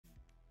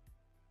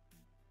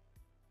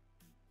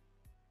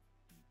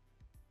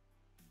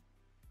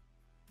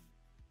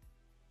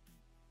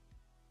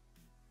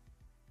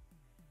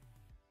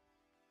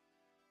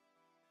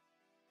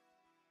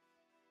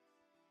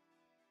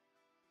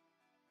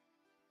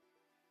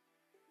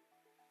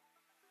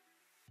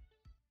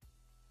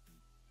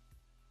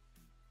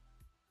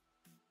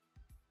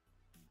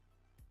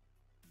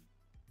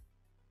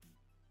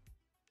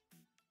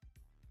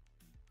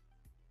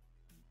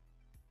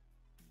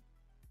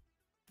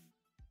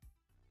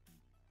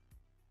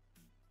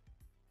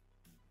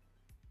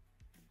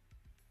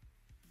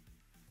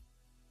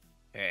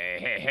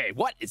hey,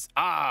 what is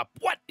up?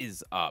 What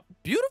is up?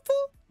 Beautiful,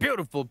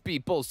 beautiful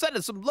people. Send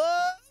us some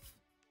love,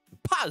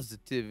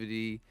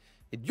 positivity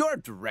in your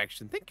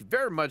direction. Thank you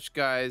very much,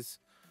 guys,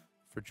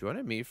 for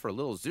joining me for a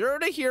little Zero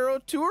to Hero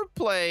tour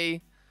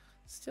play.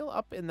 Still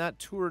up in that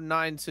Tour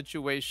 9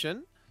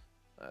 situation.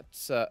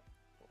 That's,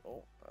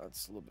 oh,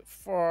 that's a little bit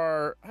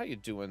far. How you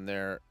doing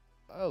there?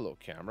 Hello,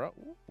 camera.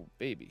 Ooh,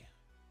 baby.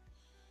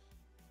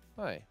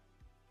 Hi.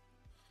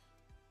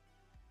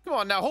 Come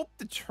on now. Hope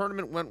the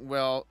tournament went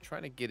well.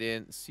 Trying to get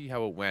in, see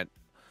how it went.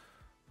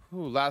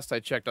 Ooh, last I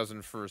checked, I was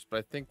in first, but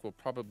I think we'll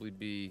probably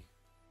be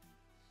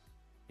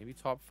maybe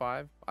top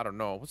 5. I don't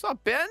know. What's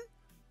up, Ben?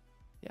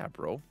 Yeah,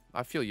 bro.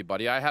 I feel you,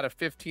 buddy. I had a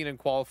 15 in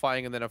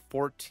qualifying and then a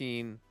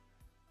 14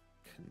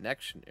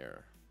 connection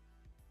error.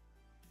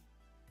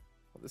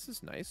 Well, this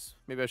is nice.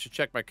 Maybe I should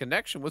check my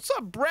connection. What's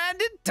up,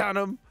 Brandon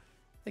Dunham?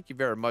 Thank you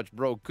very much,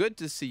 bro. Good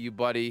to see you,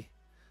 buddy.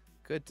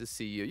 Good to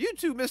see you. You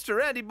too, Mr.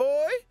 Andy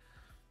boy.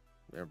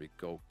 There we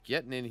go.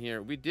 Getting in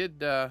here. We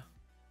did play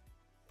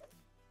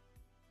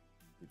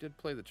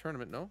the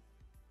tournament, no?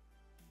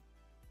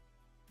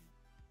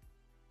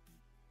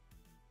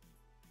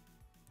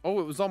 Oh,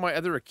 it was on my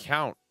other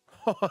account.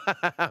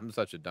 I'm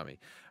such a dummy.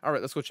 All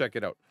right, let's go check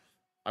it out.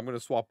 I'm going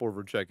to swap over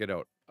and check it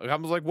out. I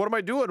was like, what am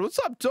I doing? What's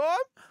up, Tom?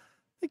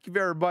 Thank you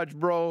very much,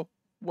 bro.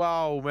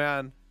 Wow,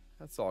 man.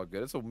 That's all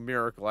good. It's a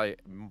miracle I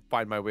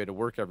find my way to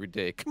work every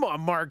day. Come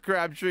on, Mark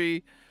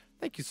Crabtree.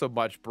 Thank you so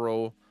much,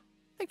 bro.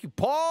 Thank you,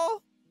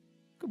 Paul.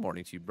 Good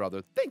morning to you,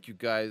 brother. Thank you,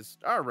 guys.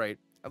 All right.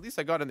 At least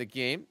I got in the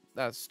game.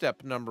 That's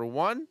step number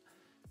 1.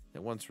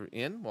 And once we're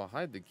in, we'll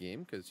hide the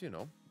game because, you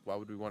know, why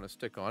would we want to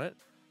stick on it?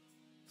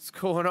 What's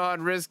going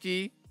on,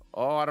 Risky?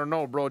 Oh, I don't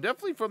know, bro.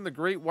 Definitely from the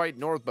Great White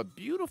North, but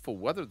beautiful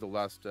weather the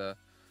last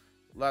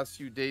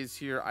few days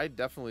here. I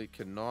definitely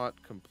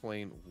cannot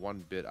complain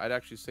one bit. I'd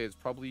actually say it's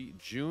probably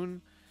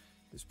June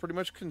is pretty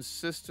much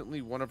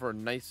consistently one of our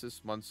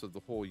nicest months of the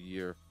whole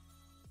year.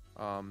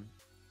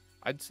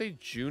 I'd say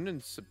June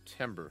and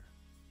September.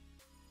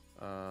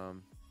 Oh,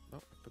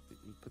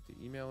 put the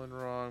email in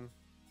wrong.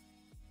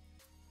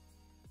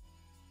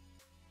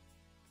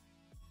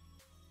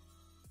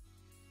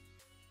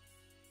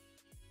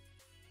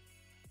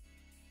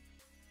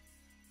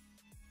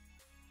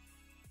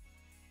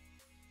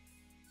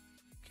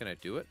 Can I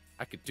do it?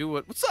 I could do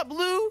it. What's up,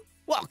 Lou?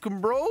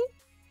 Welcome, bro.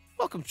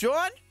 Welcome,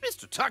 John.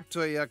 Mr. Tuck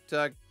Toy Yuck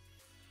Tuck.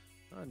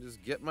 I'll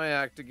just get my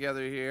act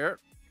together here.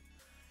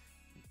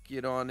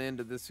 Get on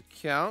into this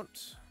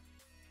account.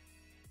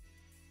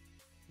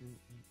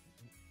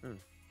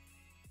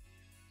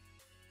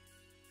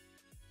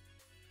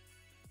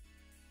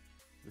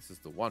 This is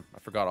the one. I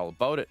forgot all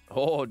about it.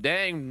 Oh,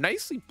 dang.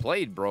 Nicely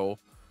played, bro.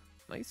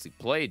 Nicely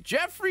played.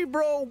 Jeffrey,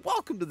 bro.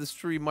 Welcome to the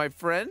stream, my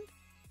friend.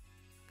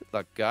 Good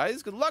luck,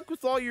 guys. Good luck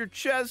with all your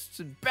chests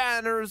and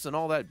banners and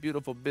all that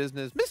beautiful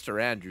business.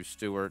 Mr. Andrew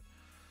Stewart.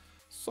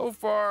 So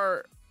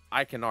far,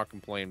 I cannot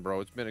complain,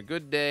 bro. It's been a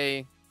good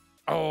day.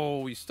 Oh,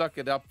 we stuck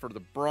it up for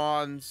the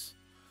bronze.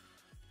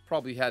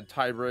 Probably had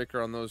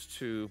tiebreaker on those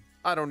two.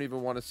 I don't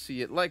even want to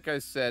see it. Like I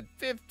said,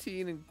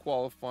 15 in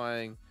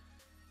qualifying.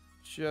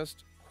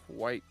 Just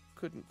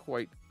couldn't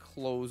quite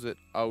close it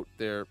out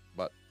there.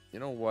 But you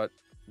know what?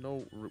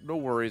 No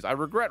worries. I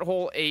regret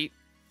hole 8.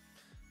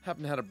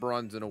 Haven't had a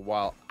bronze in a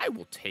while. I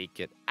will take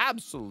it.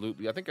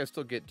 Absolutely. I think I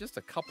still get just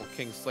a couple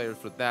King Slayers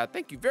for that.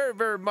 Thank you very,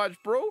 very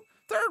much, bro.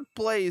 3rd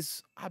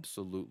place.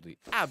 Absolutely.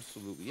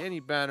 Absolutely. Any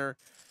banner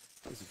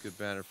is a good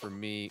banner for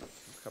me.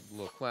 A couple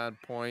little clan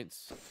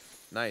points.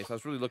 Nice. I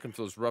was really looking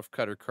for those rough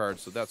cutter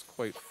cards, so that's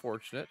quite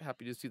fortunate.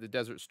 Happy to see the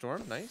Desert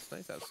Storm. Nice.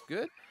 Nice. That's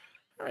good.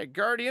 All right,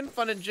 Guardian.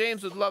 Fun and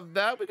James would love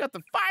that. We got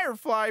the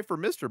Firefly for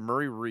Mr.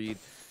 Murray Reed.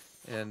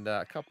 And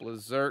a couple of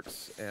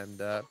Zerks and,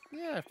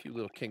 yeah, a few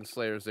little King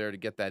Slayers there to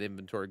get that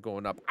inventory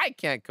going up. I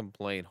can't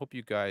complain. Hope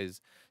you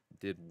guys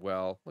did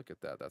well. Look at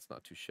that. That's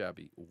not too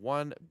shabby.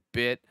 One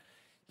bit.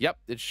 Yep,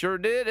 it sure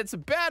did. It's a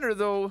banner,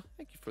 though.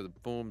 Thank you for the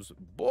booms,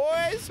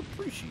 boys.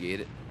 Appreciate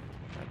it.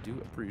 I do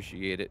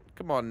appreciate it.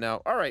 Come on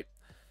now. All right.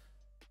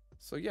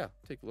 So, yeah,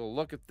 take a little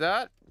look at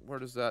that. Where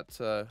does that,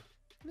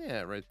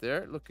 yeah, right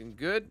there. Looking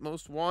good.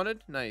 Most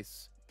wanted.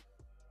 Nice.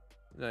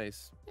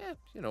 Nice. Yeah,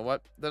 you know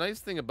what? The nice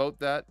thing about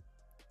that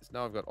is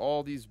now I've got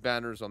all these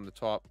banners on the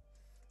top,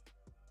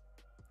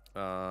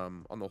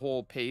 on the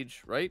whole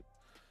page, right?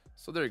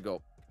 So there you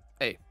go.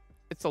 Hey,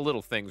 it's the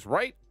little things,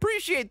 right?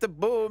 Appreciate the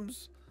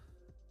booms.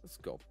 Let's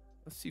go.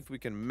 Let's see if we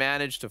can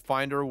manage to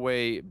find our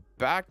way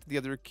back to the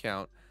other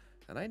account.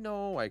 And I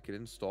know I could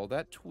install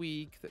that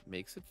tweak that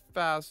makes it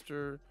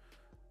faster,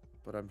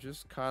 but I'm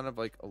just kind of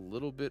like a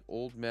little bit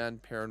old man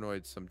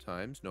paranoid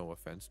sometimes. No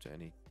offense to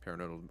any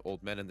paranoid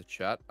old men in the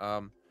chat.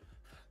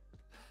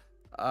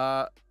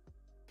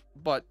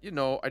 But, you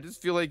know, I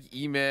just feel like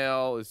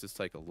email is just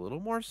like a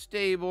little more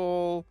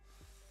stable.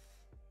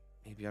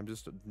 Maybe I'm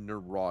just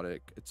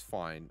neurotic. It's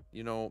fine.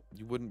 You know,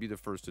 you wouldn't be the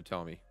first to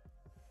tell me.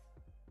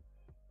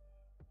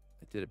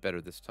 I did it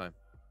better this time.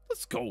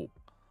 Let's go.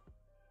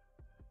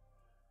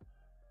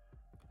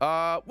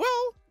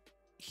 Well,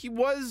 he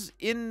was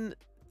in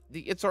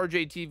the It's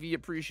RJ TV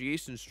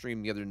appreciation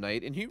stream the other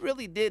night, and he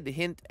really did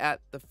hint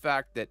at the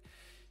fact that,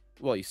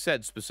 well, he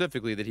said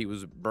specifically that he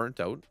was burnt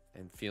out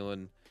and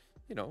feeling,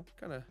 you know,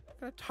 kind of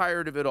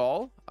tired of it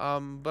all.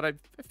 But I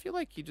feel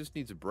like he just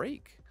needs a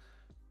break.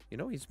 You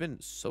know, he's been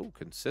so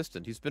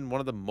consistent. He's been one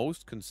of the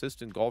most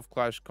consistent Golf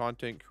Clash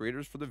content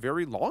creators for the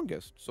very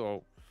longest.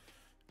 So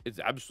it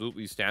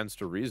absolutely stands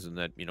to reason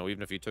that, you know,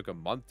 even if he took a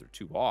month or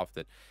two off,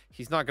 that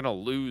he's not going to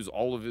lose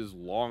all of his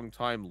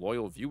longtime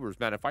loyal viewers.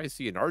 Man, if I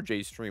see an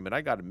RJ stream and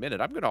I got a minute,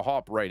 I'm going to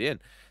hop right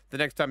in. The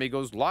next time he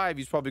goes live,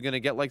 he's probably going to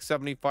get like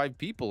 75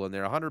 people in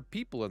there, 100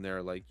 people in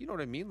there. Like, you know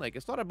what I mean? Like,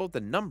 it's not about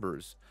the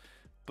numbers.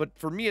 But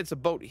for me, it's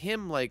about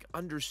him, like,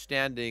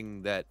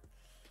 understanding that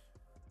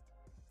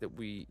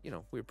we, you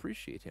know, we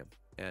appreciate him.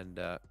 And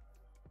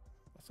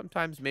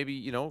sometimes maybe,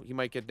 you know, he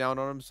might get down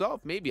on himself.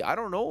 Maybe, I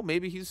don't know.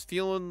 Maybe he's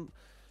feeling,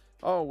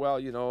 oh, well,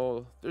 you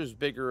know, there's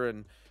bigger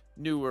and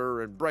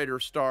newer and brighter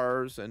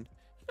stars. And,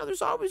 you know,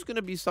 there's always going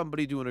to be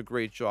somebody doing a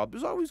great job.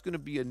 There's always going to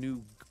be a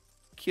new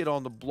kid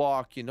on the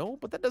block, you know.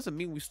 But that doesn't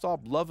mean we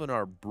stop loving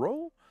our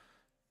bro.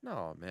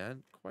 No,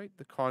 man, quite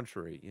the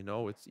contrary. You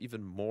know, it's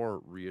even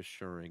more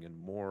reassuring and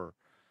more,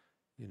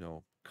 you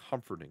know,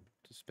 comforting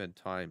to spend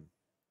time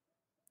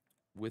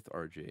with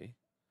RJ.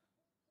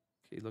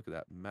 Okay, look at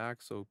that.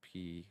 Max OP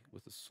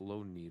with a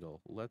slow needle.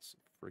 Let's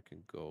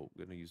freaking go.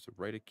 We're going to use the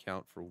right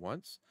account for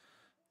once.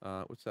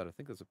 What's that? I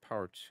think that's a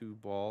power 2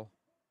 ball.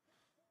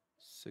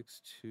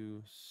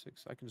 6-2,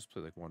 6. I can just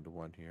play like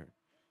 1-1 here.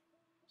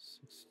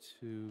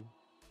 6-2.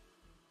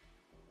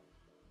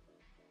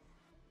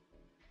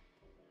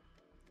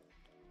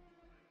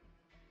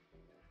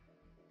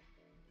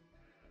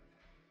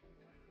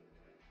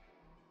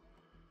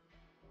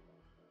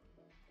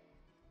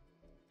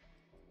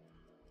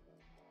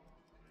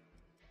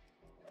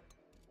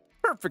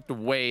 Perfect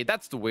way.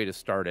 That's the way to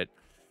start it.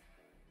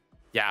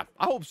 Yeah,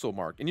 I hope so,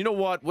 Mark. And you know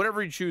what?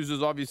 Whatever he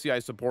chooses, obviously I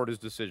support his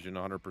decision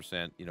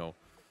 100%, you know.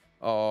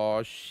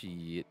 Oh,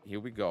 shit.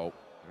 Here we go.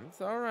 It's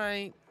all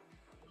right.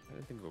 I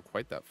didn't think it'd go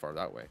quite that far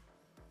that way.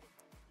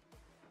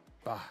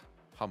 Ah,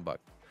 humbug.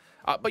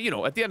 But, you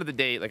know, at the end of the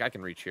day, like, I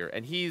can reach here.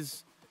 And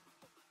he's,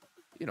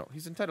 you know,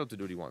 he's entitled to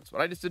do what he wants.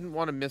 But I just didn't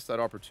want to miss that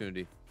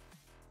opportunity.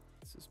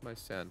 This is my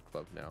sand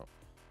club now.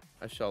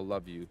 I shall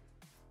love you.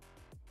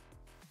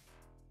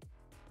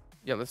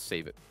 Yeah, let's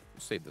save it.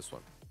 We'll save this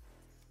one.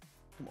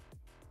 Come on.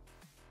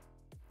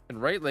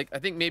 And right, like, I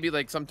think maybe,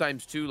 like,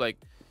 sometimes, too, like,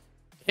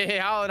 hey,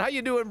 Alan, how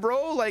you doing,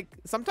 bro? Like,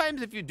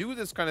 sometimes if you do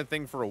this kind of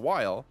thing for a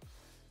while,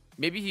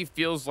 maybe he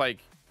feels like,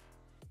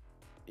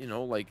 you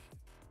know, like,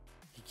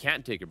 he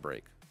can't take a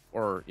break.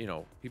 Or, you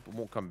know, people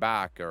won't come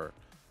back. Or,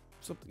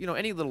 so, you know,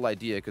 any little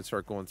idea could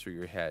start going through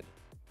your head.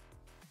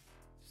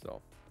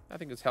 So, I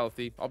think it's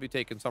healthy. I'll be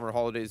taking summer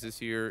holidays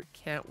this year.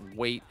 Can't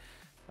wait.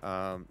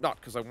 Not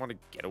because I want to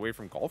get away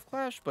from Golf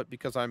Clash, but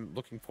because I'm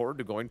looking forward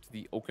to going to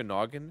the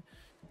Okanagan,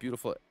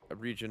 beautiful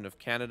region of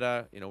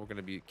Canada. You know, we're going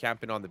to be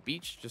camping on the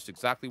beach, just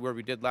exactly where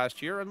we did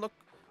last year. And look,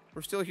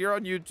 we're still here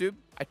on YouTube.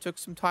 I took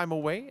some time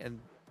away, and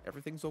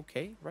everything's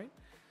okay, right?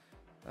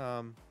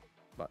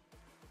 But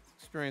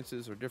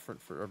experiences are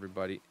different for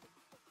everybody.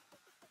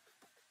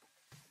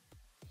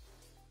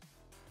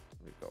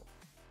 There we go.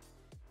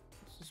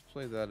 Let's just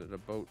play that at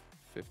about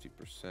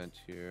 50%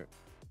 here.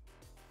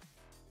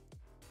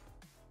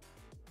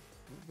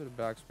 A little bit of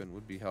backspin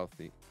would be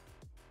healthy.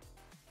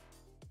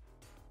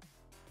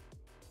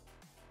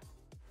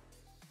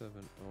 7-0.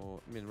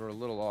 I mean, we're a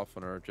little off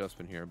on our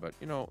adjustment here, but,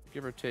 you know,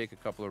 give or take a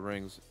couple of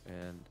rings,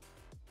 and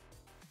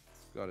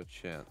it's got a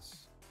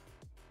chance.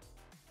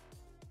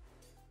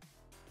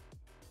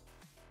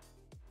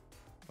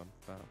 Bum,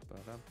 bum,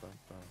 ba-dum, bum,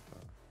 bum,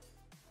 bum.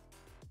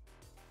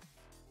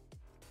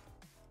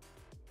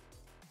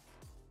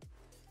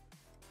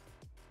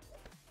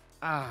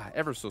 Ah,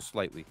 ever so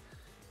slightly.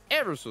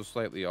 Ever so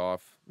slightly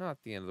off. Not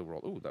the end of the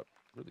world. Ooh, that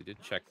really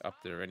did check up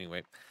there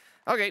anyway.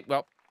 Okay,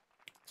 well,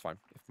 it's fine.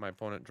 If my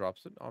opponent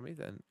drops it on me,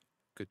 then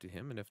good to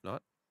him. And if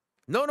not,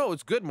 no,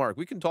 it's good, Mark.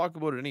 We can talk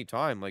about it any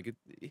time. Like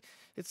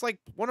it's like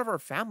one of our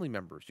family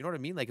members. You know what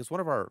I mean? Like it's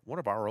one of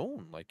our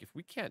own. Like if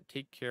we can't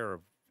take care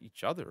of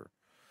each other,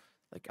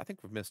 like I think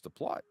we've missed the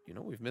plot. You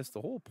know, we've missed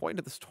the whole point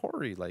of the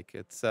story. Like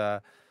it's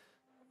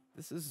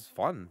this is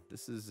fun.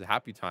 This is a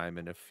happy time.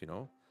 And if you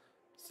know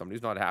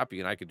somebody's not happy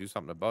and I could do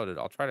something about it,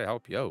 I'll try to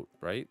help you out,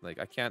 right? Like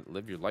I can't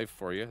live your life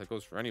for you. That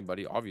goes for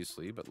anybody,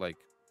 obviously, but like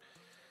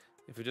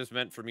if it just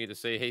meant for me to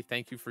say, hey,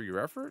 thank you for your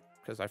effort,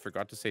 because I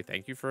forgot to say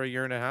thank you for a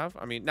year and a half.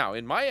 I mean, now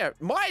in my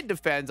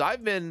defense,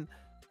 I've been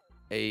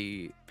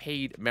a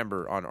paid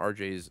member on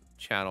RJ's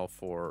channel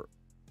for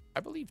I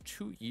believe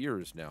 2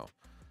 years now.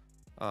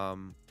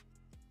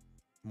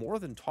 More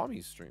than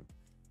Tommy's stream.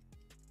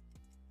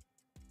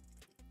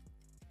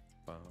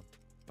 Bum,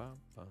 bum,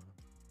 bum.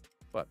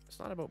 But it's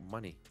not about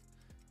money.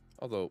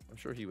 Although, I'm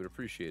sure he would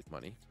appreciate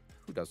money.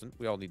 Who doesn't?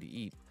 We all need to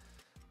eat.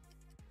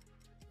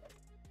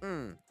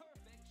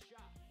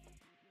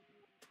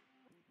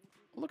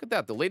 Look at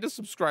that. The latest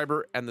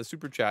subscriber and the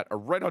super chat are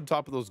right on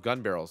top of those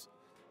gun barrels.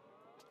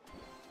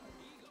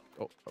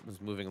 Oh, I was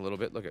moving a little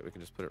bit. Look at it. We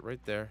can just put it right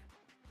there.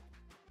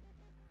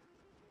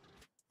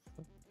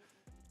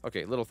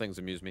 Okay, little things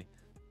amuse me.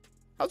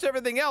 How's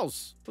everything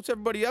else? What's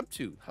everybody up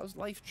to? How's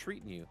life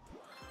treating you?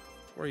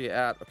 Where are you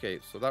at? Okay,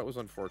 so that was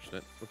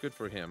unfortunate, but good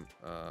for him.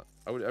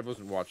 I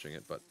wasn't watching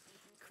it, but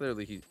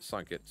clearly he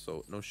sunk it,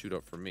 so no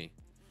shootout for me.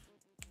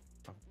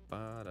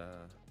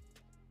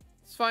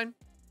 It's fine.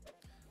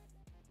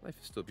 Life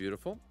is still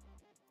beautiful.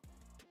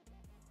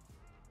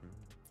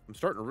 I'm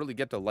starting to really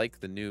get to like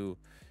the new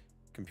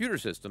computer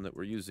system that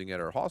we're using at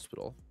our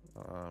hospital.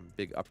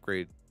 Big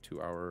upgrade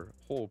to our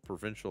whole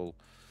provincial,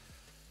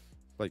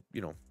 like,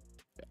 you know,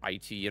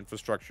 IT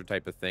infrastructure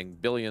type of thing.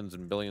 Billions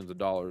and billions of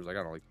dollars. I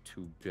got like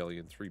 $2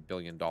 billion, $3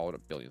 billion,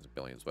 billions and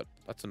billions, but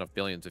that's enough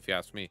billions if you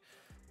ask me.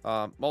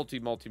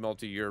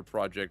 Multi-year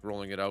project,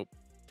 rolling it out.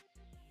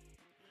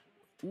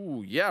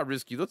 Ooh, yeah,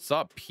 Risky. What's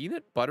up?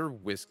 Peanut butter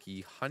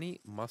whiskey, honey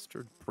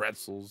mustard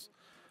pretzels.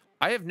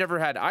 I have never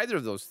had either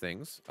of those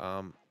things.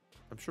 I'm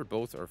sure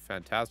both are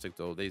fantastic,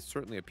 though. They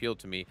certainly appeal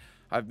to me.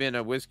 I've been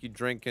a whiskey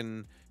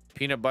drinking,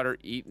 peanut butter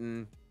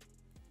eating,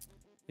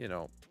 you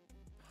know,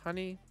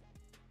 honey.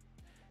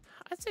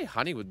 I'd say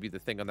honey would be the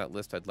thing on that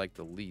list I'd like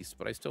the least,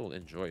 but I still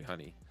enjoy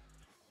honey.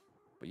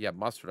 But yeah,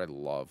 mustard I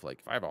love. Like,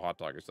 if I have a hot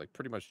dog, it's like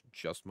pretty much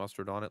just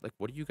mustard on it. Like,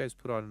 what do you guys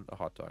put on a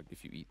hot dog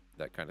if you eat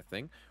that kind of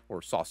thing?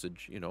 Or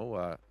sausage, you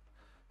know,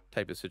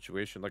 type of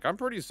situation. Like, I'm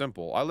pretty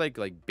simple. I like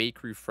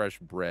bakery fresh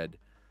bread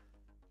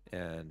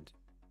and,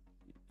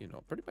 you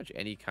know, pretty much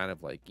any kind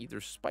of like either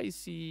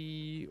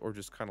spicy or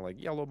just kind of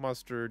like yellow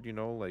mustard, you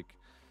know, like,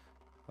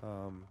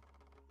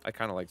 I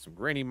kind of like some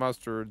grainy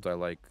mustards. I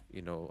like,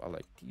 you know, I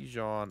like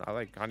Dijon. I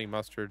like honey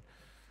mustard.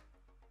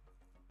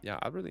 Yeah,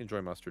 I really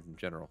enjoy mustard in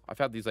general. I've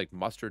had these like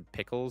mustard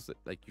pickles that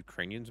like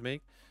Ukrainians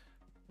make.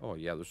 Oh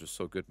yeah, those are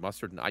so good.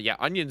 Mustard and yeah,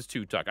 onions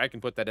too, Tuck. I can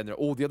put that in there.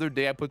 Oh, the other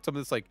day I put some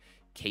of this like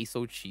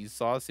queso cheese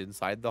sauce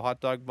inside the hot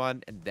dog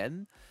bun and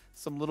then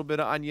some little bit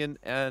of onion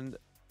and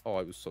oh,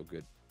 it was so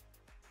good.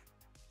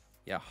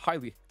 Yeah,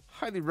 highly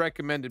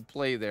recommended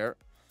play there.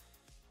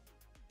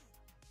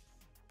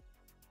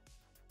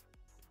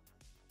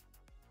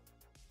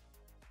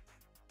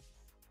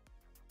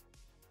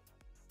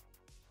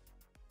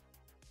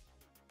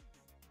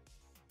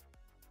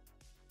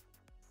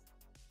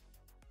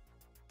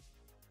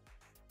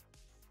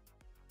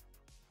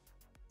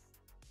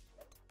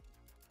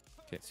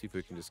 Okay, see if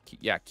we can just keep...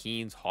 Yeah,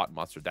 Keen's hot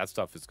mustard. That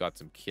stuff has got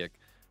some kick.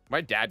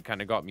 My dad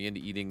kind of got me into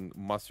eating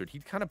mustard.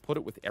 He'd kind of put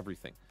it with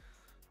everything.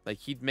 Like,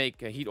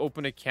 he'd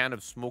open a can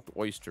of smoked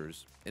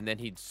oysters, and then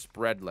he'd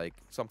spread, like,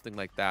 something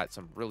like that,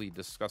 some really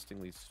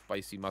disgustingly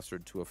spicy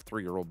mustard to a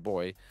 3-year-old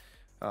boy.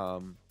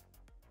 And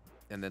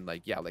then,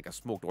 like, yeah, like a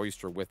smoked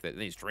oyster with it.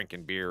 And he's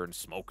drinking beer and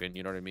smoking,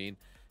 you know what I mean?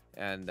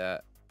 And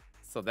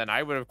so then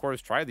I would, of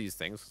course, try these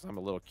things because I'm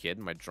a little kid,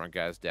 and my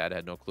drunk-ass dad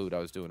had no clue what I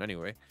was doing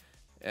anyway.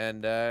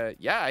 And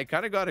yeah, I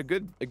kind of got a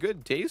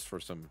good taste for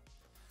some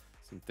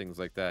things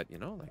like that, you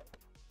know, like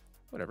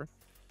whatever.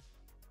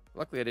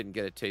 Luckily, I didn't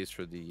get a taste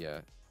for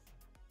the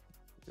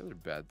other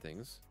bad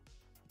things.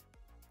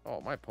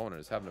 Oh, my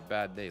opponent is having a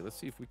bad day. Let's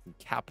see if we can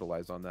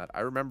capitalize on that. I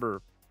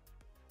remember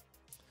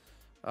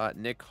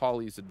Nick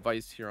Hawley's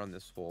advice here on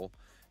this hole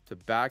to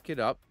back it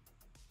up,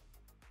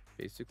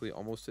 basically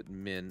almost at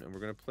min, and we're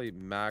gonna play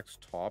max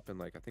top and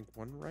like I think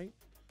one right.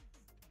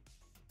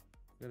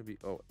 Gonna be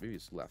maybe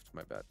it's left.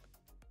 My bad.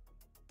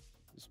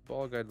 This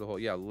ball guide the hole.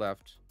 Yeah,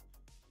 left.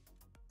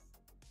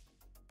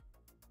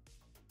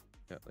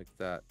 Yeah, like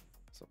that.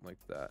 Something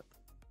like that.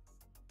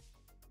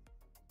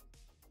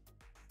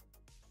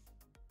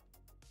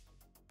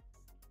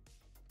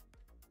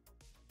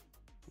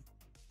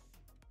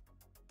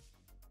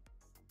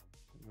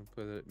 I'm going to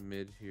put it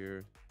mid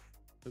here.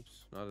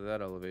 Oops, not at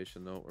that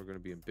elevation, though. We're going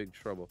to be in big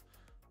trouble.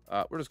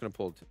 We're just going to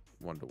pull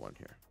 1-to-1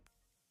 here.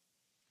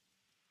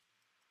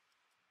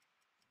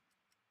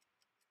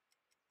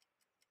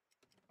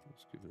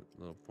 Let's give it a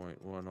little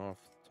 0.1 off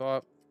the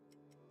top.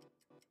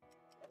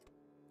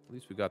 At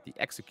least we got the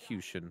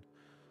execution.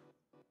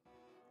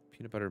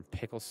 Peanut butter and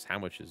pickle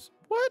sandwiches.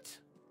 What?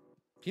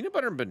 Peanut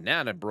butter and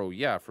banana, bro.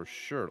 Yeah, for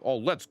sure. Oh,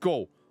 let's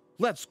go.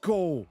 Let's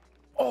go.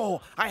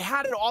 Oh, I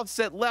had it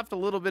offset left a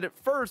little bit at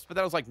first, but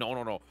then I was like,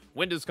 no.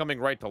 Wind is coming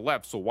right to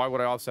left, so why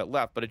would I offset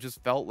left? But it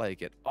just felt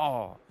like it.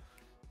 Oh,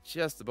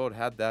 just about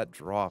had that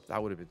drop.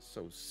 That would have been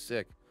so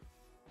sick.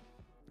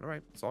 All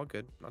right, it's all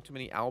good. Not too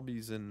many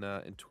Albies in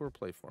tour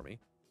play for me.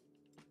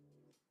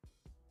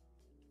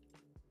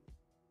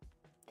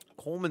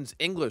 Coleman's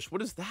English. What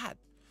is that?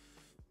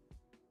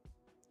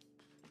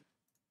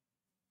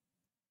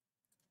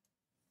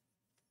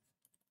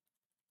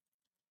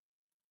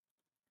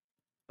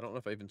 I don't know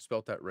if I even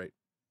spelt that right.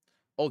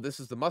 Oh, this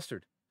is the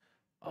mustard.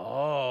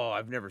 Oh,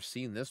 I've never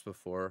seen this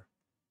before.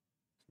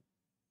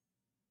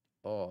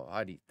 Oh,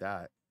 I'd eat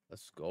that.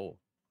 Let's go.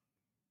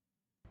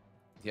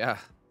 Yeah.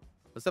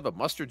 Let's have a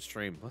mustard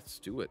stream. Let's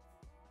do it.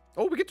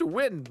 Oh, we get to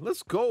win.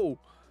 Let's go.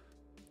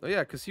 Oh, yeah,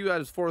 because he had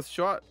his 4th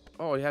shot.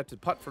 Oh, he had to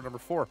putt for number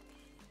 4.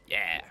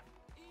 Yeah.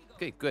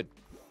 Okay, good.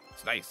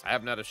 It's nice. I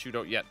haven't had a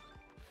shootout yet.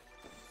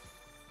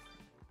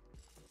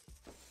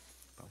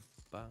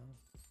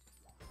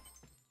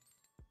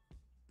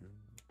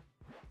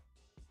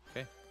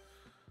 Okay.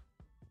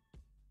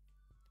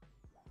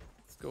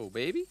 go,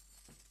 baby.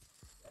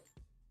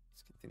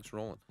 Let's get things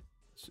rolling.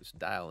 Let's just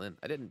dial in.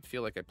 I didn't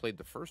feel like I played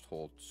the first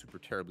hole super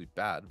terribly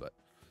bad, but,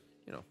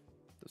 you know,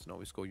 doesn't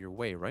always go your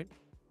way, right?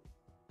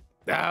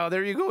 Oh,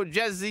 there you go,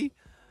 Jesse.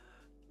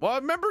 Well,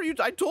 remember,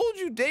 I told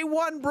you day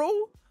one, bro.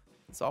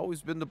 It's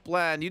always been the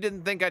plan. You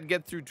didn't think I'd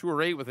get through 2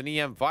 or 8 with an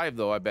EM5,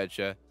 though, I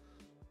betcha.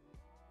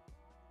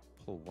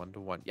 Pull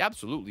 1-to-1. Yeah,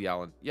 absolutely,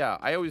 Alan. Yeah,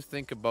 I always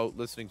think about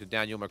listening to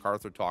Daniel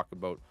MacArthur talk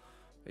about,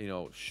 you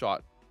know,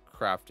 shot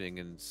crafting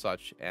and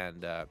such,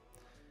 and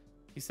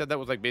he said that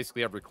was like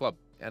basically every club.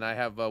 And I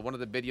have one of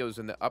the videos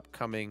in the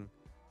upcoming,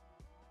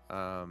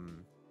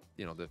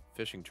 you know, the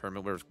fishing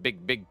tournament where it's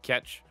big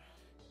catch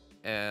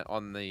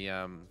on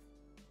the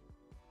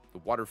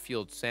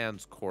Waterfield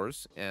Sands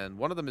course, and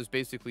one of them is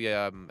basically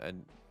a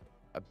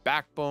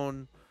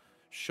backbone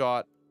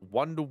shot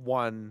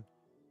 1-to-1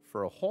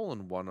 for a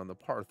hole-in-one on the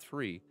par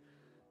 3.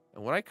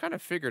 And when I kind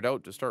of figured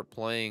out to start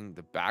playing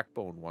the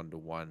backbone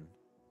 1-to-1,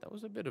 that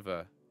was a bit of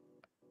a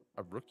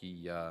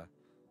rookie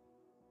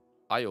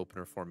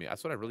eye-opener for me.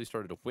 That's when I really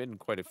started to win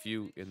quite a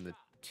few in the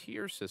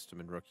tier system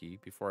in rookie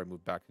before I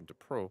moved back into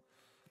pro.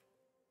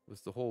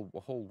 Was the whole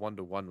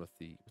 1-to-1 with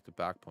the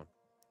backbone.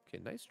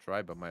 Okay, nice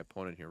try by my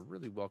opponent here.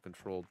 Really well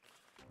controlled.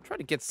 Try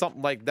to get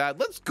something like that.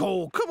 Let's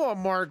go. Come on,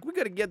 Mark. We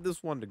got to get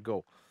this one to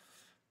go.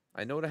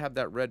 I know to have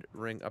that red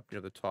ring up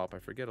near the top. I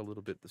forget a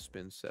little bit the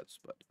spin sets,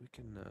 but we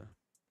can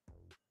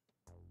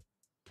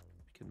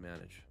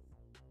manage.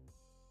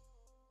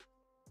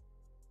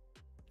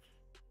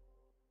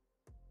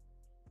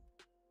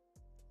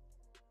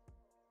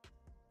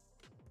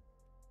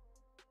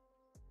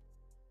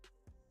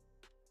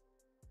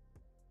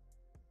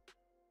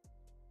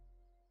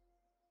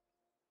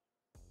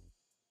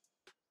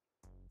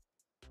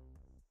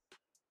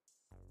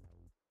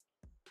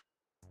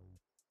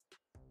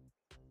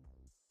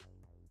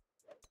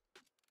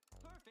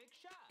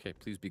 Okay,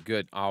 please be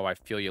good. Oh, I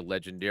feel you,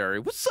 legendary.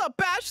 What's up,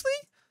 Ashley?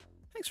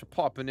 Thanks for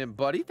popping in,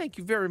 buddy. Thank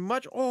you very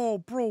much. Oh,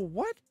 bro,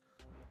 what?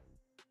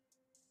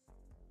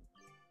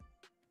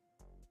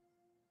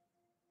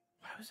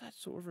 Why was that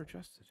so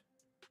over-adjusted?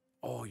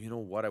 Oh, you know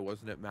what? I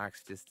wasn't at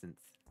max distance.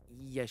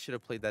 Yeah, I should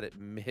have played that at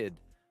mid.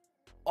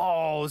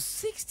 Oh,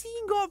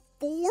 16 got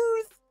 4th?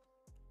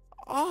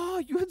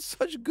 Oh, you had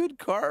such good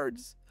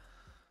cards.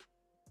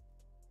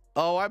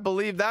 Oh, I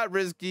believe that,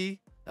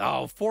 Risky.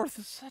 Oh, 4th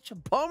is such a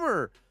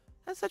bummer.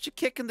 That's such a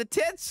kick in the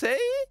tits, eh?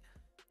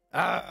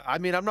 I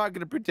mean, I'm not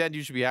going to pretend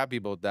you should be happy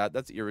about that.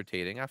 That's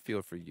irritating. I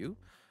feel for you.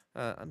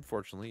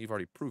 Unfortunately, you've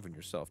already proven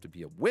yourself to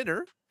be a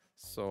winner.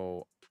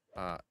 So,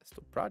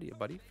 still proud of you,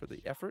 buddy, for the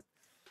effort.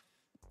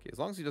 Okay, as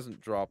long as he doesn't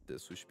drop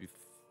this, we should be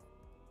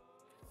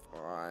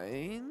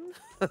fine.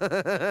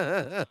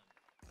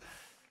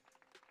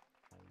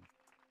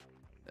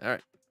 All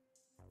right.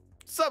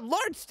 What's up,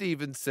 Lord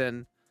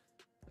Stevenson?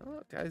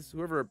 Oh, guys,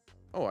 whoever...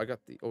 Oh, I got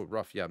the... Oh,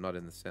 rough. Yeah, I'm not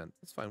in the sand.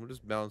 That's fine. We'll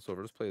just bounce over.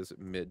 Let's play this at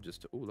mid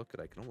just to... Oh, look at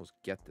it. I can almost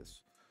get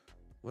this.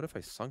 What if I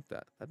sunk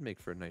that? That'd make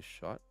for a nice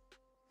shot.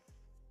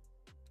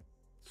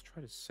 Let's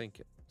try to sink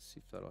it. Let's see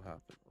if that'll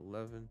happen.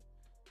 11,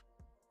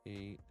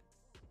 8,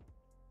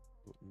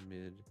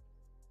 mid.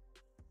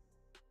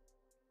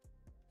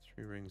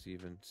 3 rings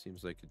even.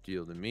 Seems like a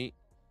deal to me.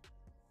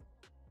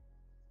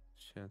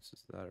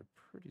 Chances of that are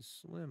pretty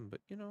slim, but,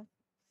 you know,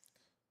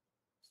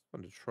 it's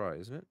fun to try,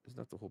 isn't it? Isn't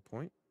that the whole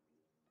point?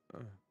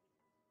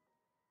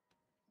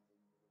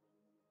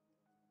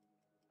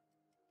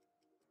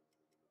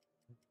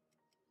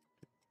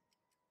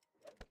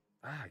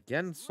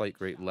 Again, slight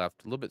great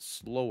left. A little bit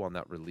slow on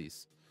that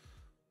release.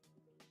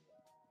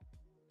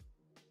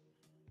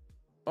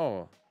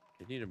 Oh,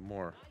 it needed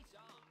more.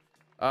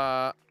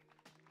 That's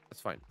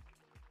fine.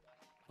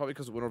 Probably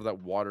because it went over that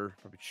water.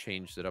 Probably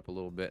changed it up a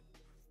little bit.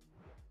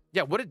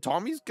 Yeah, what did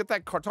Tommy's get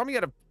that card? Tommy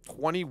got a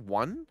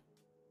 21?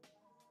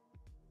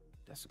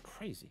 That's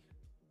crazy.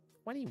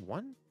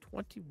 21?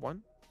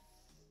 21?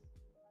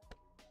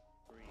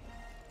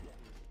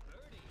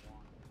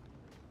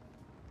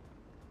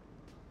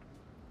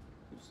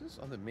 Who's this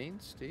on the main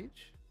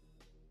stage?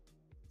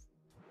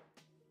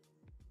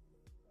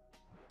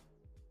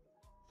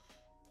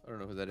 I don't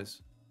know who that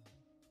is.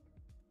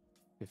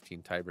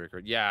 15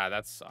 tiebreaker. Yeah,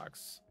 that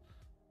sucks.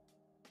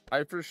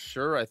 I for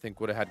sure, I think,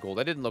 would have had gold.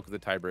 I didn't look at the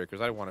tiebreakers.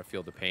 I didn't want to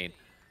feel the pain.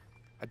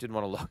 I didn't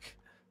want to look.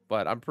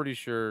 But I'm pretty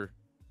sure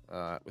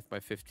with my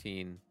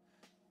 15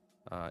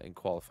 in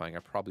qualifying, I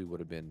probably would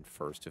have been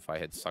first if I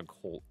had sunk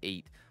hole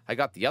 8. I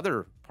got the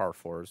other par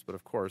 4s, but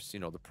of course, you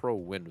know, the pro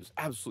win was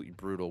absolutely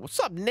brutal. What's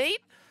up,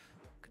 Nate?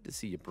 Good to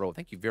see you, bro.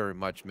 Thank you very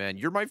much, man.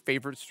 You're my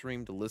favorite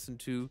stream to listen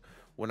to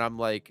when I'm,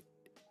 like,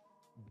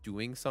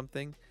 doing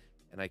something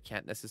and I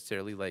can't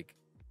necessarily, like,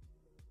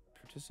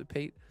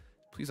 participate.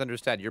 Please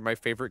understand, you're my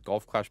favorite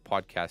Golf Clash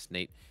podcast,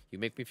 Nate. You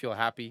make me feel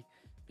happy,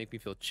 make me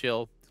feel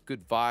chill,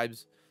 good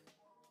vibes.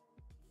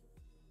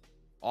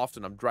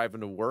 Often I'm driving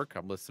to work,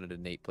 I'm listening to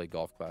Nate play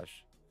Golf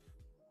Clash.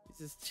 He's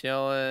just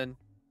chilling.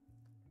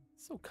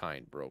 So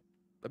kind, bro.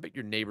 I bet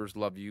your neighbors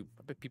love you.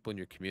 I bet people in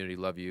your community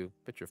love you.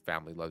 I bet your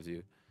family loves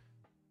you.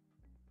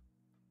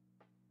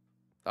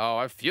 Oh,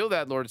 I feel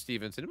that, Lord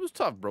Stevenson. It was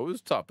tough, bro. It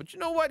was tough. But you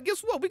know what?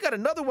 Guess what? We got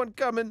another one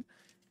coming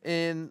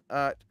in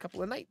a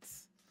couple of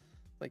nights.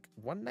 Like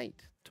one night.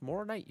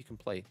 Tomorrow night you can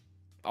play.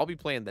 I'll be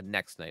playing the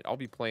next night. I'll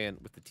be playing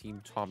with the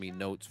Team Tommy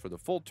Notes for the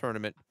full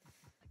tournament.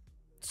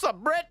 What's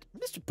up, Brett?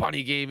 Mr.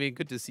 Bunny Gaming.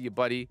 Good to see you,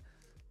 buddy.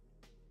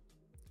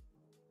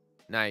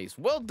 Nice.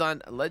 Well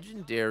done.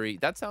 Legendary.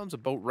 That sounds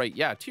about right.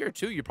 Yeah, tier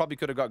 2. You probably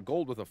could have got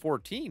gold with a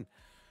 14.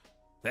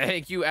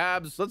 Thank you,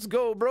 Abs. Let's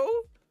go, bro.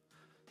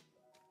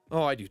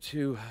 Oh, I do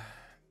too.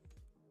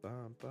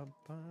 Probably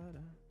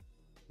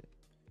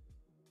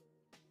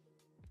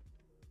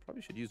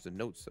should use the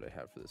notes that I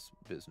have for this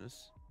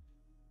business.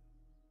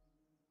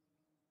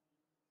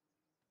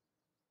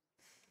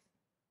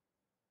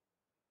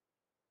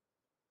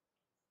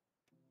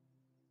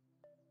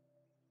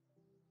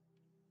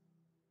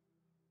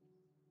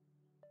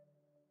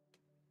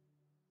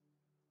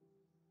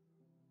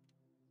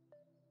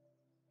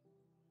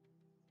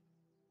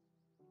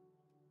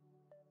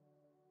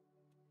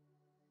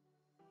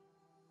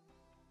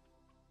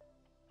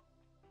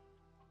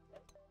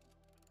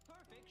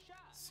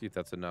 See if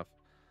that's enough.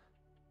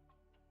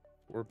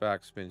 4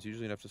 backspins.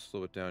 Usually enough to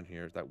slow it down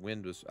here. That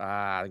wind was...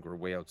 I think we're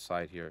way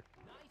outside here.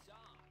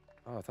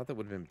 Oh, I thought that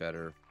would have been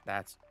better.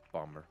 That's a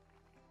bummer.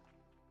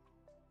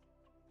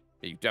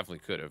 Yeah, you definitely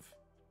could have.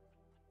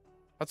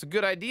 That's a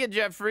good idea,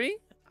 Jeffrey.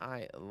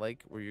 I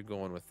like where you're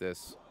going with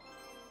this.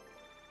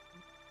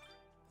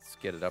 Let's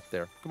get it up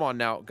there. Come on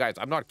now. Guys,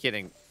 I'm not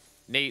kidding.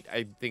 Nate,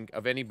 I think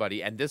of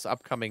anybody. And this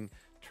upcoming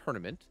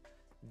tournament,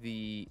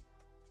 the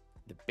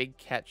Big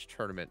Catch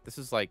tournament. This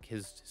is like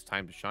his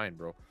time to shine,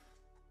 bro.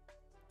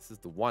 This is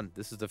the one.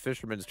 This is the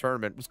Fisherman's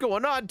tournament. What's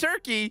going on,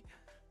 Turkey?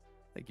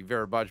 Thank you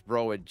very much,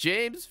 bro. And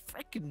James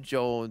freaking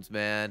Jones,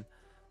 man.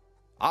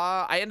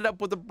 I ended up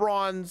with a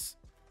bronze.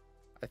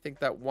 I think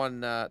that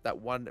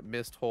one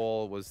missed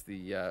hole was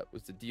the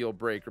deal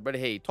breaker. But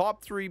hey,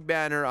 top 3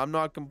 banner. I'm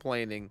not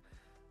complaining.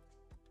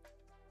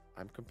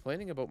 I'm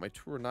complaining about my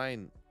Tour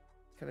 9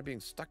 kind of being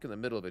stuck in the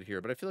middle of it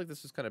here. But I feel like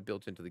this is kind of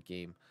built into the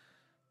game.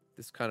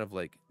 This kind of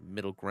like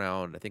middle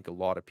ground. I think a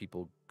lot of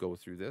people go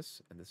through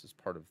this, and this is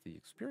part of the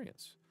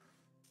experience.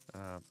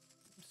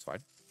 It's fine.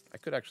 I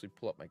could actually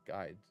pull up my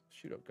guide,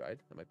 shootout guide.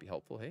 That might be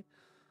helpful, hey?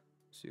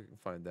 See if I can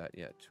find that.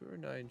 Yeah, Tour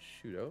 9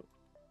 shootout.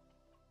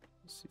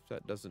 Let's see if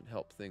that doesn't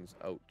help things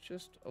out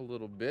just a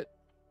little bit.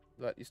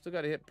 But you still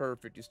got to hit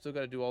perfect. You still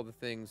got to do all the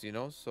things, you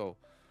know? So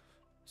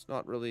it's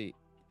not really...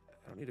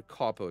 I don't need a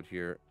cop-out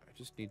here. I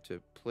just need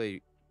to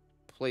play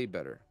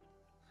better.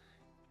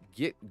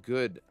 Get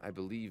good, I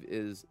believe,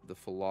 is the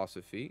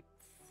philosophy.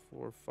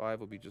 4-5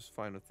 will be just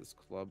fine with this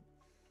club.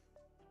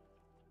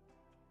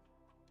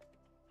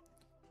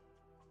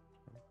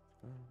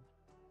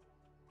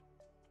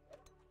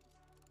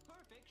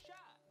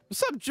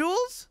 What's up,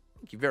 Jules?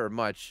 Thank you very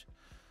much.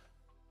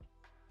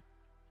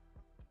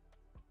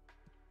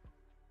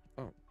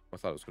 Oh, I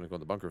thought I was going to go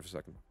in the bunker for a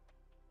second.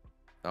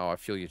 Oh, I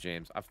feel you,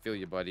 James. I feel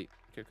you, buddy.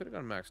 Okay, I could have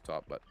gone max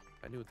top, but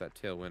I knew with that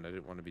tailwind, I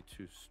didn't want to be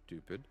too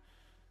stupid.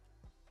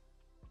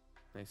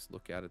 Nice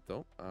look at it,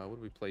 though. What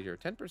do we play here?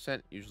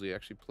 10% usually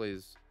actually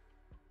plays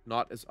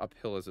not as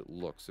uphill as it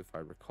looks, if I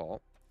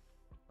recall.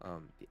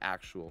 The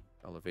actual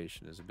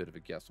elevation is a bit of a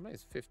guess. Somebody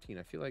has 15.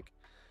 I feel like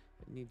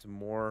it needs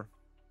more...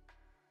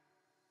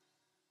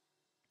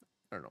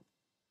 I don't know.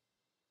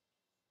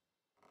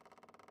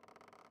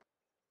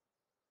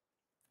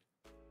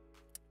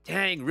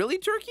 Dang, really,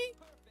 Turkey?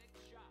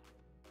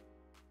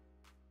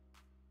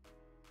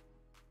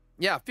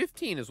 Yeah,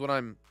 15 is what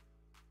I'm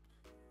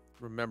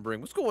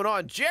remembering. What's going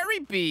on, Jerry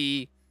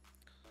B?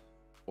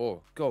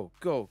 Oh, go,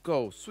 go,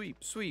 go.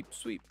 Sweep, sweep,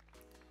 sweep.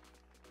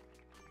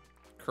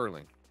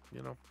 Curling,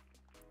 you know.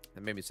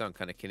 That made me sound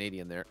kind of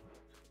Canadian there.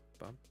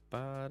 Bum,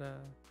 ba, da,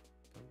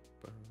 bum,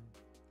 bum,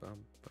 bum,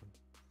 bum.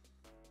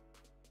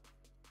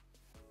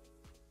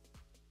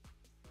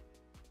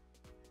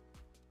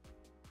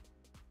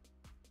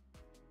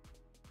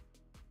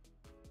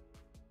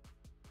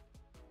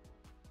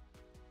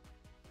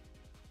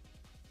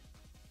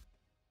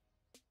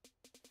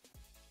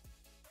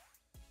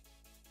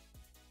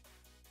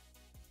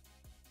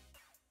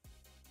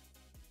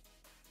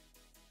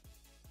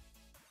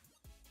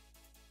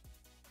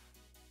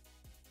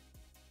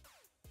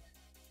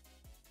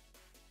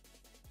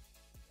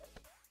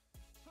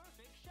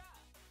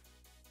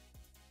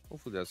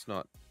 Hopefully that's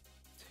not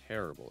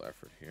terrible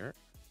effort here.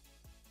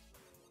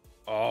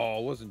 Oh,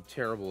 it wasn't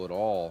terrible at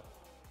all.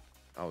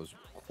 That was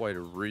quite a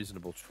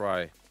reasonable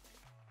try. And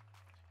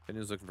he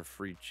was looking for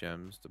free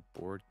gems. The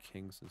board,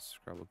 kings, and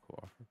Scrabble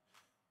co-offer.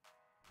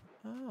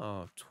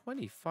 Oh,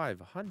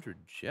 2,500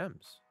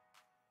 gems.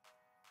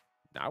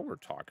 Now we're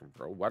talking,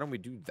 bro. Why don't we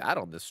do that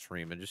on this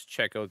stream and just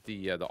check out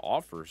the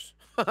offers?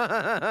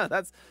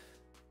 That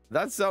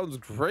sounds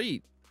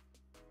great.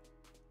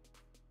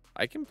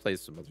 I can play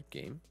some other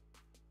game.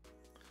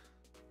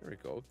 There we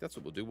go. That's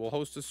what we'll do. We'll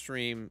host a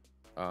stream,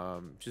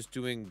 just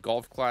doing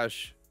Golf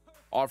Clash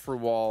offer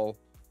wall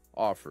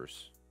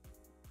offers.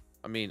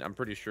 I mean, I'm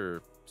pretty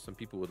sure some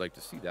people would like to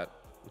see that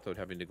without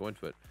having to go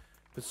into it.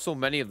 But so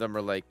many of them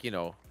are like, you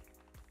know,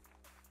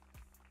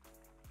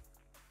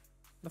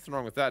 Nothing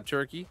wrong with that,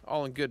 Turkey.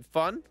 All in good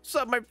fun. What's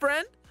up, my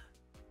friend?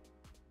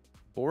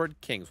 Board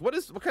Kings. What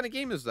kind of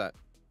game is that?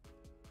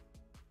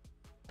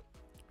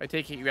 I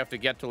take it you have to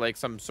get to like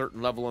some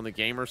certain level in the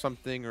game or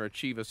something, or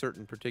achieve a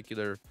certain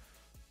particular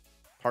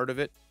part of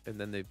it, and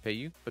then they pay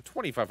you. But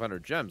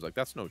 2,500 gems, like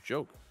that's no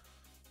joke.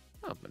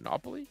 Oh,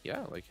 Monopoly?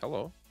 Yeah, like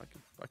hello.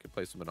 I could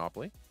play some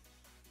Monopoly.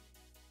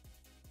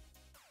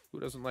 Who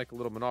doesn't like a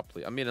little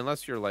Monopoly? I mean,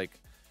 unless you're like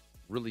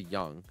really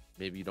young,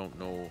 maybe you don't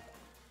know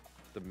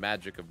the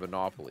magic of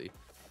Monopoly.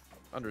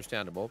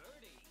 Understandable.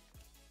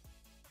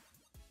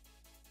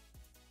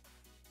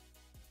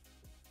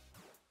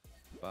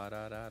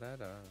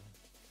 Ba-da-da-da-da.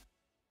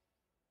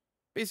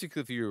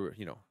 Basically, if you're,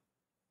 you know,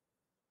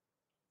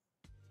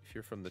 if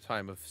you're from the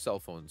time of cell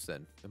phones,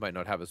 then it might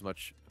not have as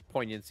much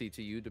poignancy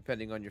to you,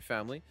 depending on your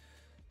family.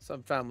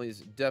 Some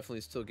families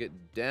definitely still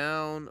get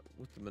down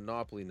with the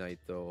Monopoly night,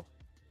 though.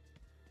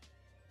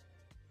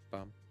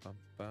 Bum, bum,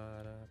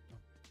 ba-da, bum.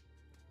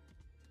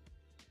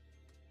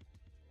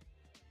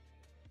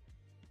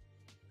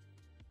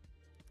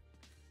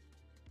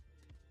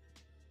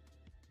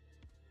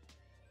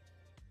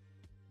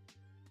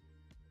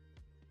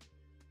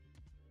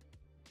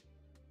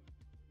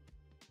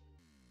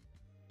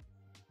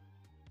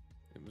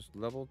 It was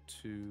level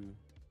 2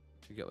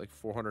 to get like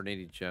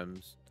 480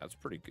 gems. That's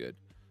pretty good.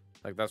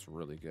 Like, that's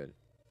really good.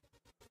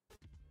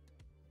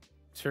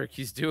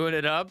 Turkey's doing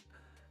it up.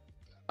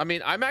 I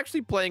mean, I'm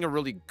actually playing a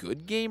really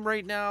good game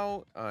right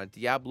now.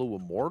 Diablo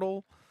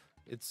Immortal.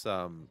 It's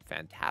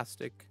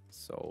fantastic.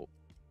 So,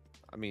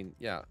 I mean,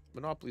 yeah,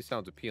 Monopoly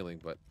sounds appealing,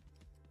 but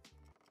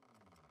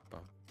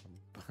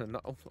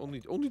not,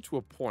 only to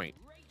a point.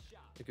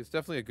 Like, it's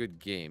definitely a good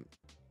game.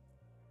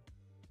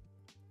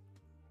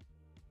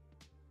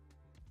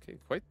 Okay,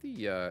 quite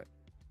the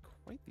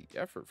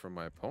effort from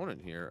my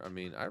opponent here. I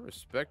mean, I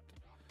respect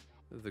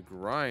the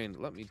grind.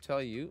 Let me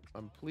tell you,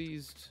 I'm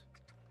pleased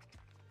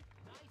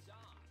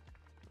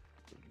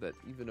that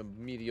even a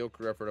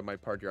mediocre effort on my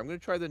part here. I'm going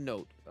to try the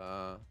note.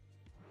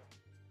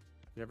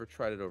 Never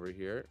tried it over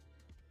here.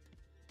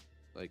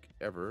 Like,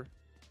 ever.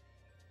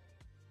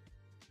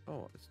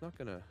 Oh, it's not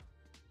going to...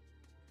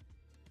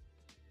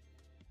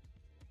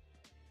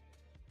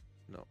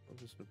 No, I'm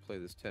just going to play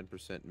this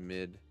 10%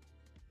 mid.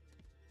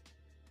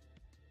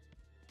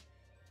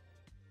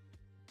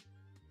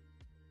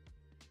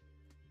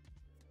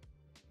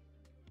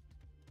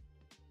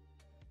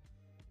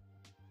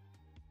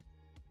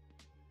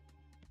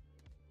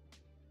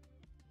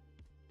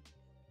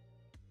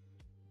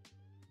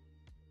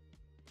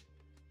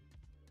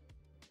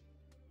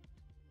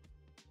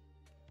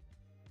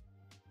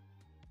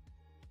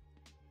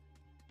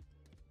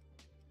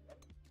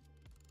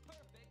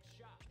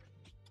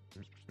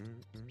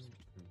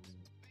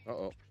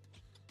 Uh-oh.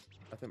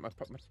 I think my...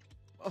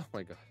 Oh,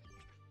 my God.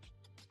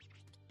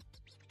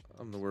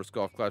 I'm the worst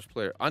Golf Clash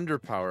player.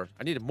 Underpower.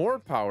 I needed more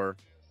power.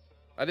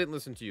 I didn't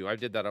listen to you. I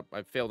did that up.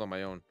 I failed on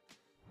my own.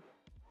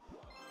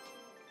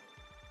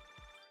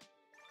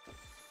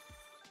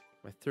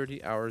 My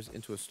 30 hours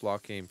into a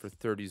slot game for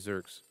 30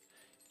 Zerks.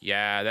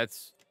 Yeah,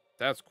 that's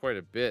quite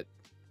a bit.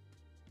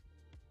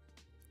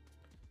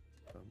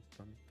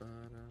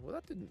 Well,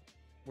 that didn't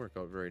work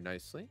out very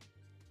nicely.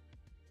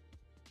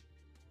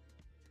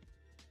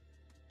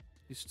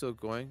 He's still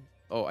going.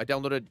 Oh, I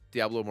downloaded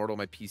Diablo Immortal on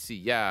my PC.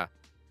 Yeah.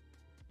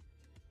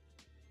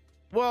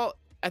 Well,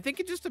 I think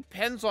it just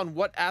depends on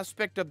what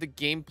aspect of the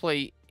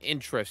gameplay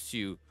interests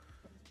you,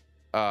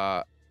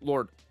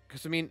 Lord.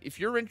 Because, I mean, if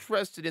you're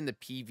interested in the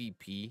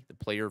PvP, the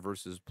player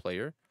versus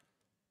player,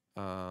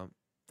 the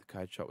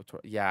guide shot with...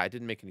 Yeah, it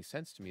didn't make any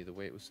sense to me the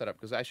way it was set up.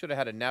 Because I should have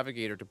had a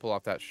navigator to pull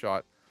off that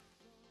shot.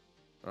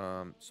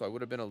 So I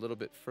would have been a little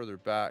bit further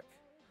back.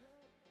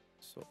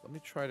 So let me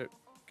try to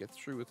get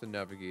through with the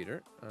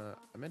navigator.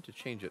 I meant to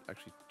change it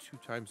actually 2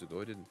 times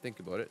ago. I didn't think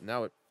about it.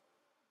 Now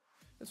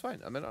it's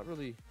fine. I mean, not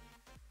really...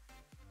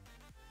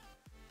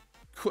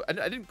 I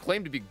didn't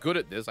claim to be good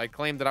at this. I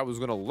claimed that I was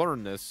going to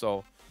learn this.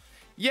 So,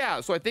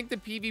 yeah. So I think the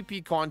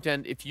PvP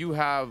content, if you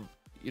have,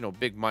 you know,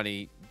 big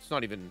money, it's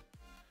not even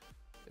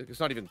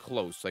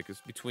close. Like,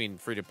 it's between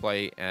free to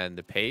play and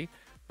the pay.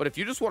 But if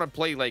you just want to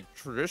play like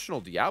traditional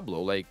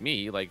Diablo, like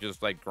me, like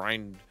just like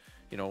grind,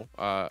 you know,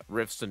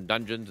 rifts and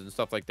dungeons and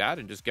stuff like that,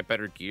 and just get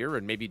better gear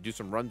and maybe do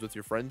some runs with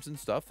your friends and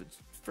stuff, it's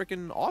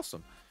freaking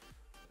awesome.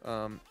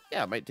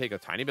 Yeah, it might take a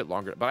tiny bit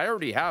longer, but I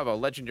already have a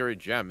legendary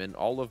gem in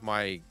all of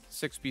my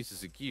 6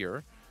 pieces of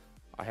gear.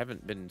 I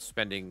haven't been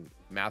spending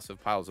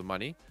massive piles of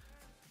money,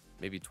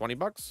 maybe 20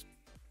 bucks,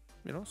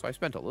 you know, so I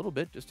spent a little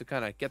bit just to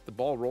kind of get the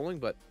ball rolling,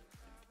 but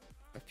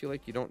I feel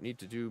like you don't need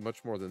to do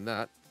much more than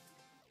that.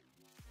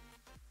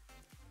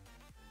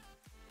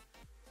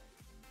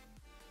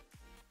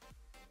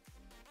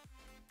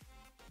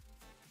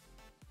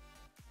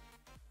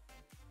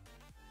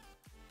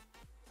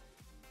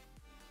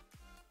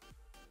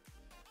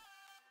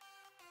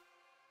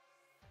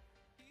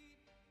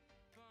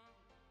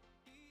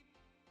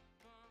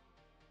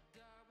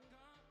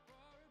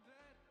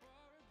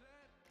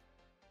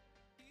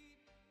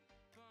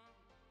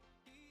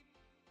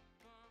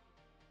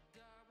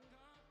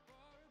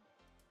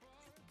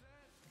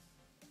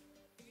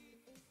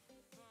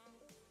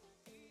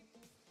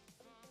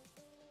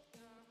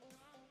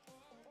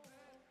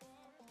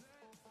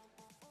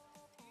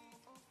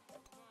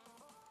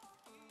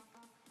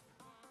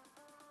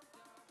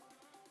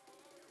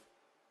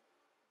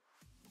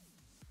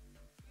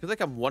 feel like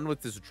I'm one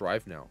with this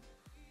drive now.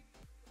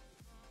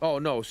 Oh,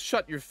 no.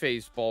 Shut your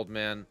face, bald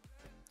man.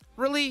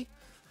 Really?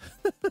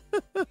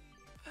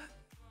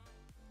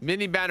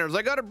 Mini banners.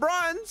 I got a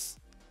bronze.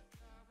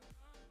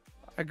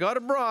 I got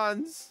a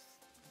bronze.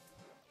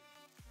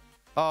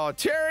 Oh,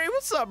 Terry,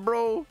 what's up,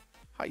 bro?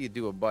 How you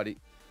doing, buddy?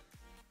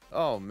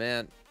 Oh,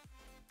 man.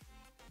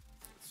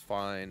 It's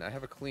fine. I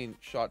have a clean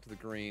shot to the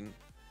green.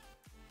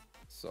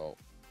 So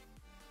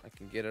I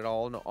can get it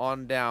all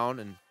on down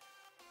and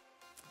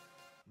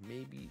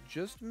maybe,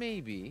 just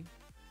maybe.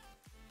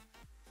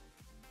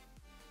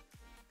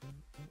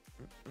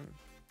 And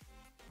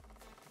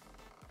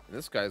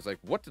this guy's like,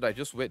 what did I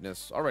just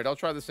witness? All right, I'll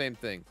try the same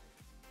thing.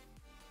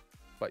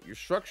 But your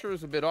structure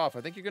is a bit off.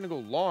 I think you're going to go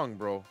long,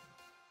 bro.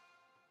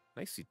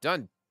 Nicely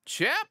done,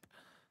 chap.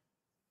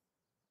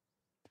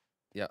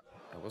 Yeah,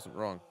 I wasn't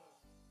wrong.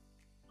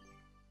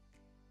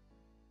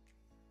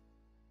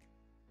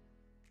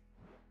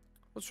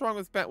 What's wrong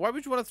with why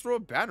would you want to throw a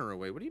banner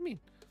away? What do you mean?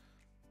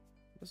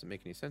 It doesn't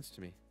make any sense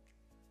to me.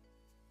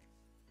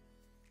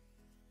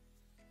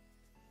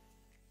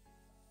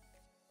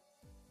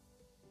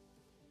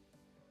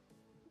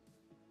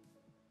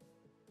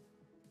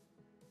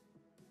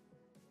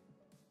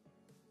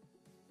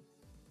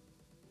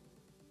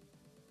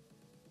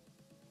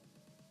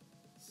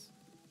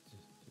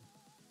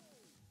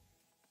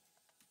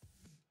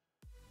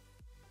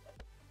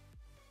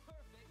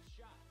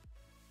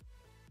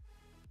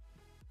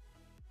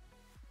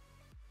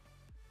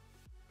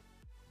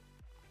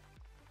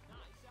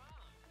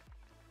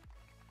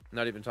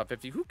 Not even top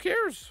 50. Who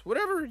cares?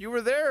 Whatever. You were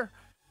there.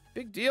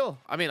 Big deal.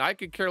 I mean, I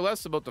could care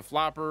less about the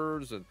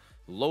floppers and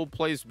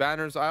low-placed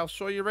banners. I'll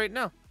show you right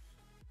now.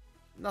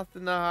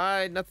 Nothing to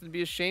hide. Nothing to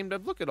be ashamed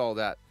of. Look at all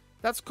that.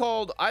 That's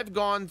called I've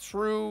gone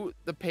through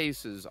the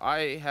paces.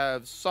 I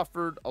have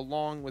suffered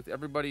along with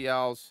everybody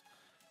else.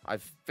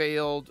 I've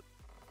failed,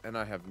 and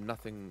I have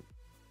nothing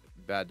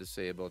bad to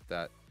say about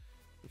that.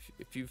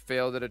 If you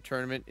failed at a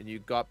tournament and you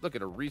got... Look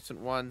at a recent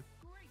one.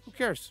 Who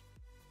cares?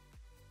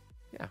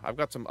 Yeah, I've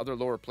got some other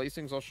lower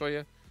placings I'll show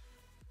you.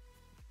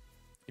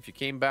 If you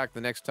came back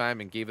the next time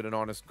and gave it an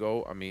honest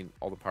go, I mean,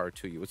 all the power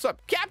to you. What's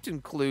up,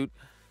 Captain Clute?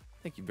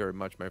 Thank you very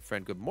much, my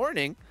friend. Good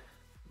morning.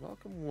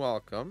 Welcome,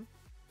 welcome.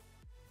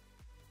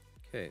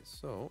 Okay,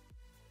 so...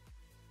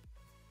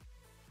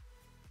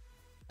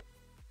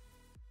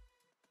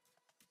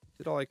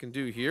 did all I can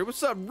do here.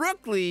 What's up,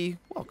 Rookley?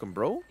 Welcome,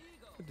 bro.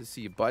 Good to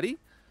see you, buddy.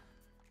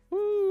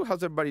 Woo,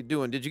 how's everybody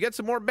doing? Did you get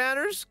some more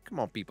banners? Come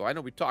on, people. I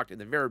know we talked in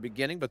the very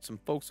beginning, but some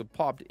folks have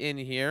popped in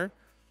here.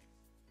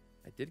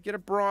 I did get a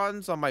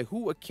bronze on my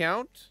Who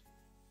account.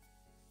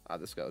 Ah,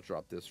 this guy will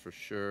drop this for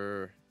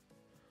sure.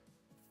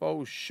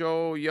 Oh,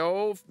 show,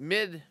 yo.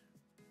 Mid.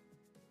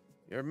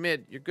 You're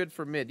mid. You're good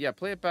for mid. Yeah,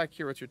 play it back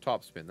here with your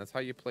top spin. That's how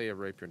you play a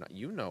rapier. Not,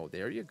 you know.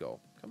 There you go.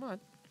 Come on.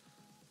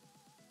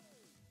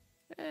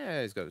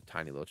 Eh, he's got a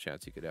tiny little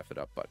chance he could F it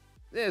up, but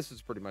this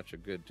is pretty much a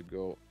good to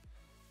go.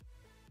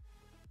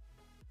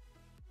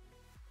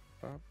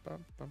 Okay,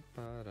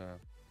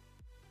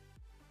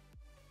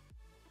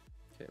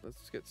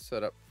 let's get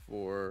set up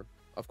for...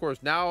 Of course,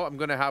 now I'm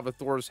going to have a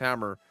Thor's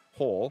Hammer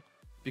hole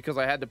because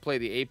I had to play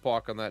the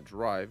APOC on that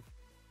drive.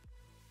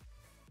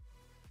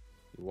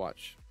 You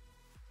watch.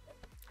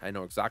 I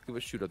know exactly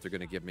what shootout they're going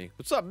to give me.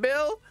 What's up,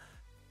 Bill?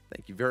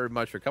 Thank you very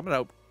much for coming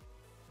out.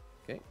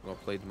 Okay, well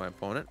played to my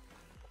opponent.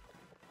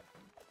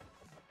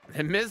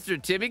 And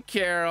Mr. Timmy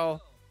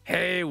Carroll.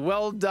 Hey,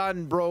 well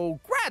done,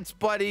 bro. Congrats,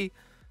 buddy.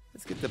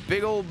 Let's get the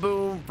big old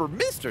boom for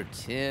Mr.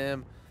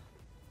 Tim.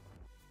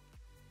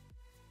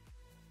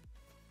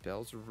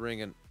 Bells are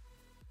ringing.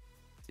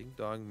 Ding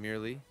dong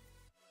merely.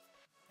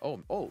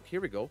 Oh, here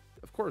we go.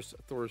 Of course,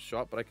 a Thor's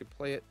shot, but I could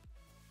play it.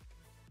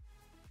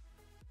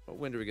 What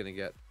wind are we going to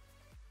get?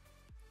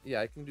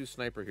 Yeah, I can do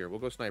sniper here. We'll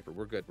go sniper.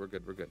 We're good. We're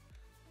good. We're good.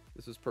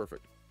 This is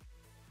perfect.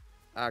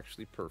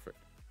 Actually perfect.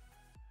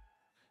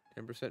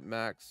 10%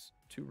 max.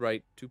 2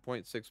 right.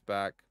 2.6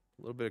 back.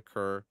 A little bit of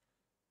cur.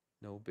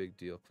 No big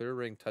deal. Clear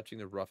ring, touching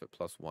the rough at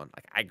 +1.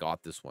 Like, I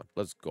got this one.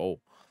 Let's go.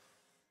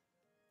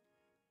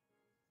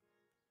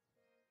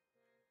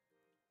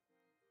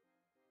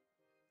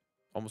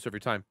 Almost every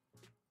time.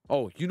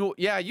 Oh, you know,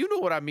 yeah, you know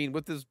what I mean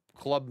with this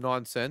club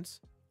nonsense.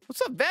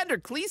 What's up, Vander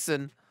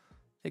Cleeson?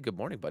 Hey, good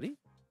morning, buddy.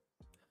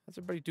 How's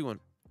everybody doing?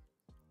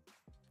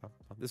 Oh,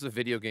 this is a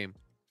video game.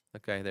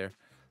 That guy there.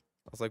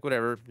 I was like,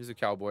 whatever. He's a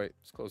cowboy.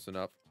 It's close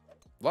enough.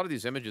 A lot of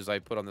these images I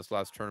put on this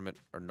last tournament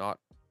are not...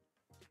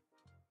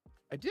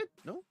 I did?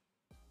 No?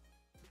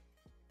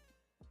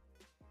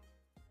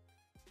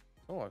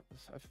 Oh, I've...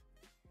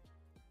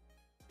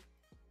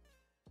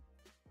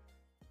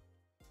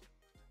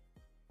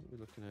 What are we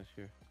looking at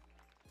here?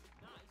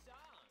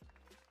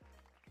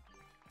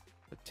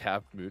 A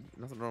tab mood.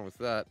 Nothing wrong with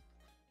that.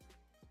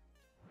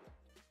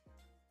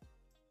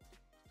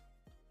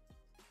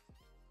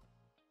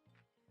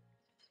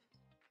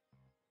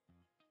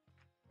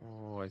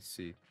 Oh, I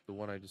see. The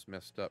one I just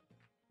messed up.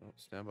 Oh,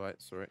 stand by.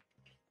 Sorry.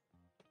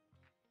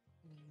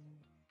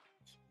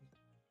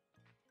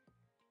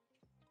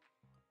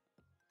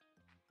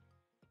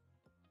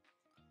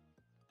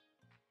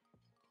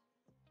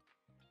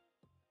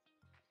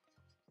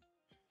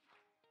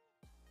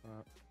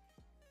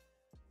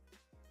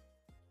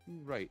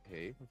 Right,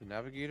 hey, with the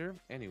navigator.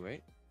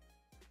 Anyway.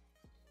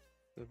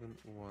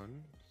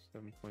 7.1,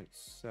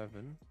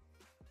 7.7.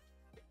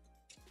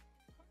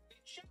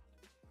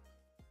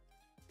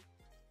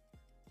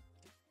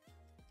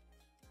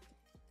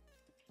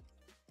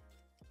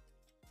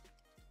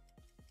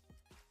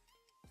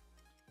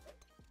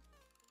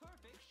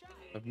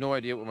 I have no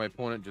idea what my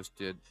opponent just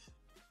did.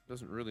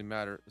 Doesn't really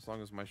matter as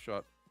long as my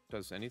shot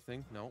does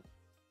anything. No.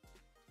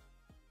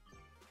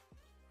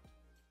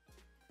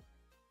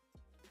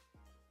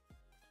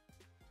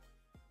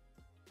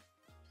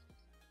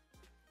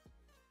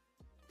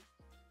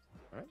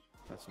 All right,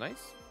 that's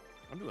nice.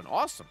 I'm doing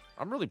awesome.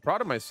 I'm really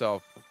proud of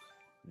myself.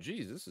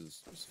 Geez, this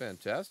is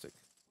fantastic.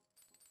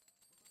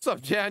 What's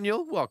up,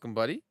 Daniel? Welcome,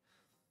 buddy.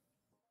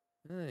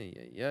 Ay,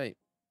 ay, ay.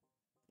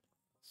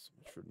 So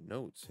much for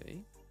notes,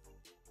 hey?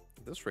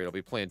 At this rate, I'll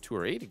be playing 2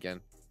 or 8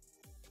 again.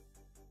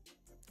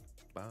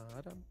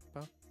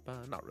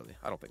 Not really.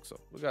 I don't think so.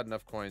 We got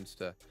enough coins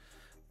to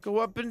go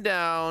up and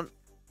down.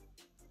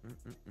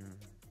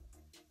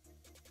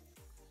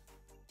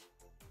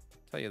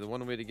 Tell you, the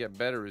one way to get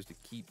better is to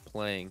keep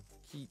playing,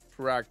 keep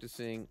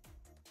practicing,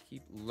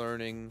 keep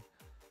learning.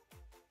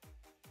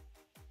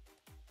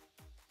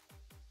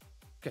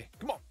 Okay,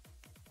 come on.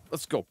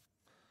 Let's go.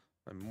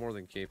 I'm more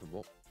than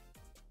capable.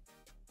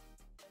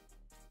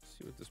 Let's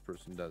see what this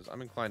person does.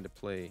 I'm inclined to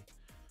play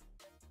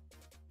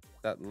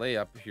that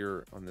layup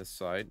here on this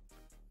side.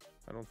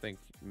 I don't think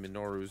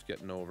Minoru's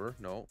getting over.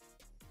 No.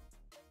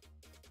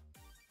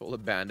 Full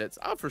of bandits.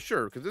 Oh, for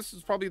sure. Because this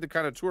is probably the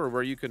kind of tour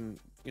where you can,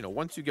 you know,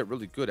 once you get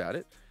really good at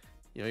it,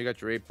 you know, you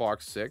got your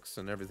 8-box 6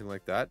 and everything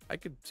like that. I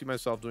could see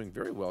myself doing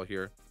very well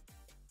here.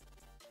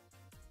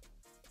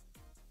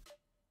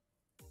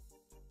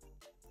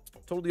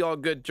 Totally all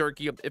good,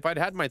 Turkey. If I'd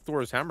had my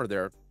Thor's hammer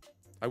there,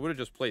 I would have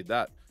just played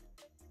that.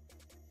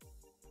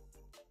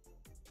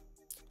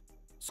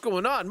 What's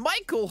going on?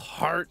 Michael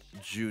Hart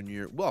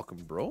Jr.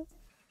 Welcome, bro.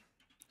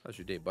 How's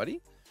your day,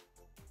 buddy?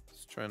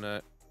 Just trying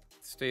to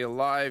stay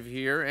alive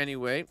here.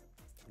 Anyway,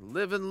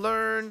 live and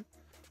learn.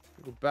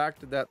 Go back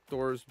to that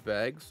Thor's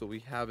bag so we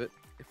have it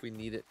if we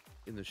need it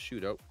in the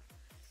shootout.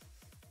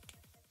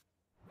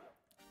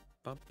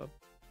 Bum, bum,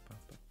 bum,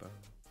 bum, bum.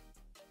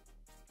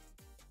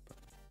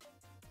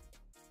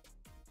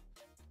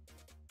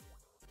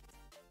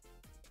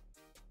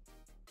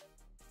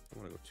 I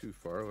don't want to go too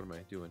far. What am I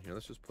doing here?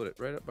 Let's just put it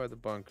right up by the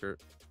bunker.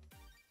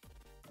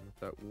 And with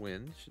that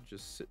wind, should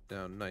just sit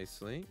down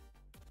nicely.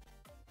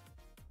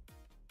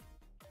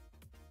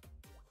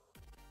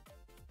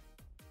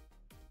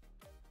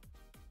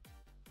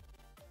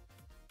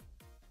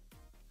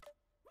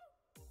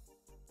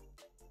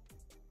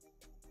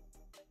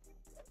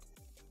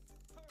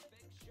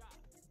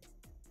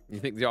 You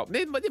think they all...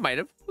 They might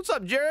have. What's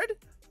up, Jared?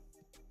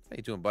 How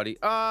you doing, buddy?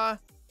 I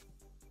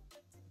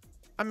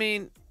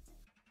mean,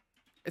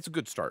 it's a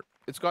good start.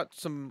 It's got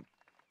some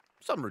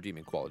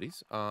redeeming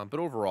qualities. But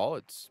overall,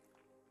 it's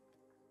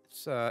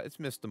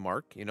missed the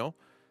mark, you know?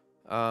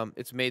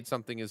 It's made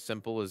something as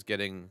simple as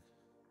getting,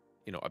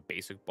 you know, a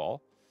basic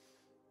ball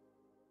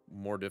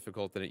more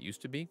difficult than it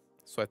used to be.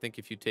 So I think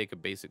if you take a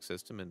basic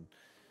system and...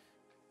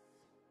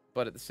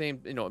 But at the same...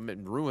 You know,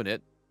 and ruin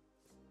it,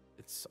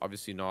 it's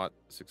obviously not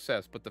a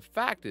success. But the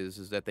fact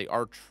is that they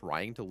are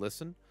trying to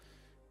listen.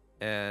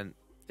 And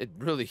it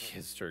really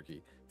is,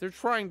 Turkey. They're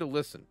trying to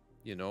listen,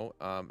 you know,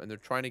 and they're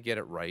trying to get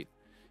it right.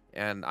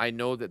 And I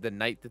know that the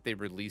night that they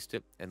released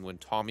it and when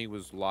Tommy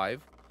was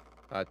live,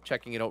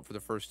 checking it out for the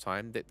first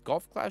time, that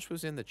Golf Clash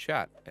was in the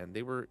chat. And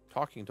they were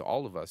talking to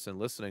all of us and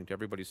listening to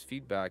everybody's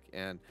feedback.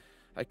 And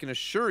I can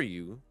assure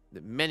you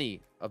that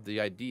many of the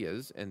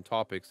ideas and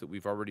topics that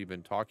we've already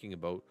been talking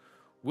about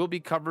will be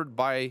covered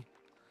by...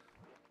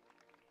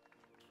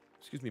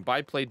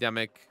 by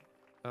Playdemic,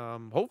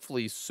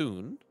 hopefully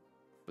soon.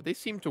 But they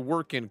seem to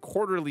work in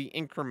quarterly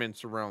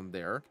increments around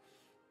there.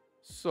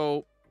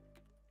 So,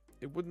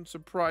 it wouldn't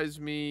surprise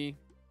me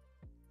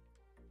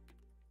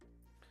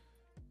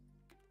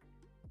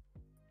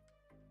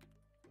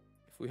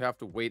if we have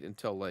to wait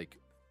until, like,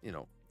 you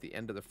know, the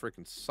end of the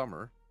frickin'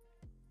 summer.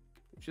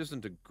 Which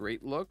isn't a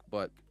great look,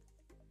 but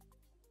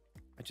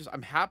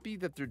I'm happy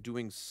that they're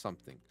doing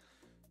something.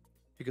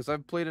 Because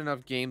I've played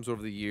enough games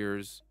over the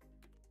years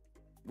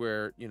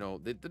where, you know,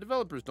 the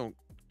developers don't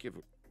give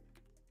a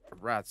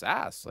rat's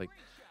ass. Like,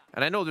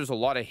 and I know there's a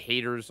lot of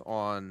haters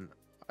on...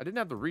 I didn't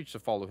have the reach to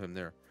follow him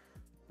there.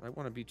 I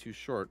want to be too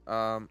short.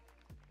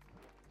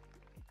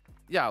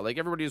 Yeah, like,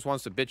 everybody just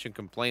wants to bitch and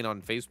complain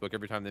on Facebook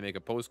every time they make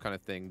a post kind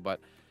of thing.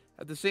 But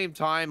at the same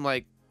time,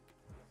 like,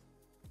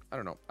 I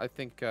don't know. I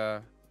think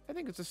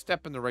it's a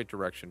step in the right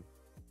direction.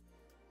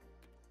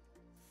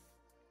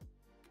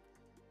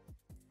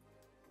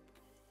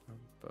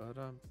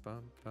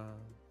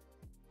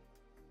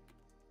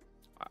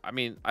 I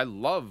mean, I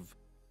love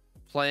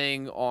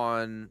playing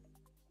on,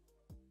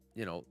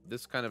 you know,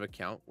 this kind of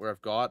account where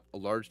I've got a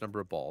large number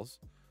of balls.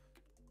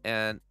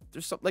 And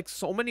there's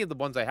so many of the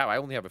ones I have, I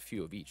only have a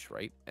few of each,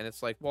 right? And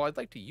it's like, well, I'd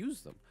like to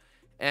use them.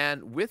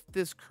 And with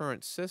this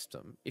current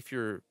system, if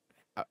you're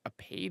a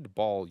paid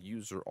ball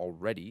user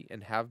already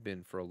and have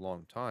been for a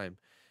long time,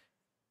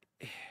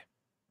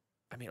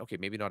 I mean, okay,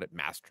 maybe not at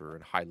master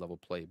and high level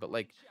play, but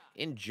like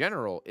in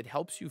general, it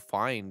helps you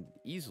find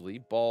easily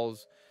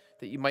balls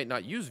that you might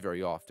not use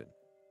very often.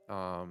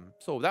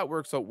 So that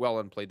works out well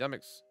on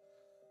Playdemic's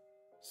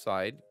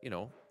side, you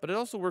know, but it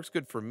also works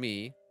good for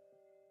me.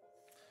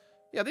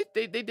 Yeah,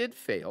 they did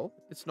fail.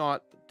 It's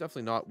not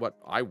definitely not what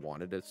I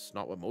wanted. It's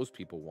not what most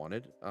people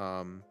wanted.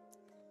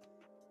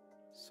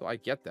 So I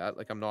get that.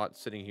 Like I'm not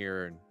sitting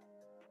here and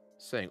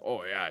saying,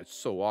 "Oh yeah, it's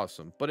so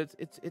awesome," but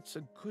it's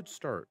a good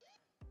start.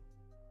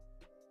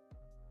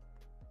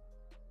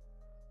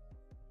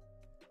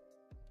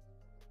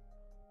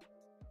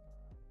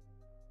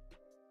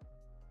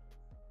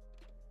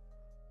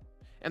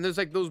 And there's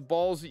like those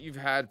balls that you've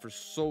had for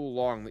so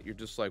long that you're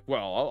just like,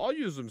 well, I'll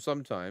use them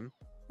sometime.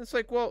 It's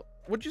like, well,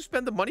 what'd you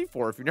spend the money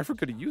for if you're never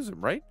going to use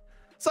them, right?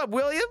 What's up,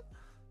 William?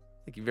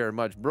 Thank you very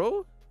much,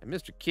 bro. And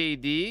Mr.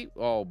 KD.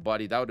 Oh,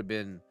 buddy, that would have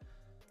been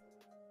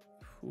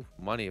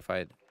money if I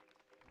had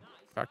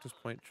practice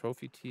point,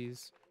 trophy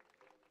tees.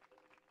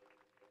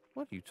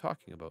 What are you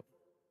talking about?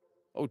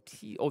 Oh,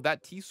 T. Oh,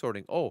 that T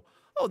sorting. Oh,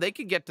 they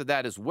could get to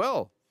that as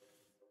well.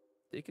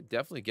 They could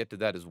definitely get to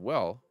that as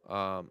well.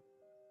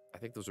 I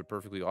think those are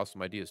perfectly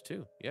awesome ideas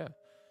too. Yeah.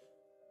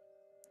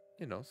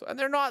 You know, so and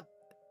they're not,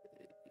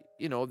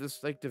 you know,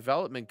 this like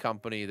development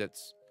company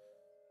that's,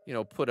 you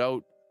know, put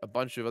out a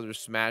bunch of other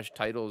Smash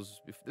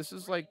titles. This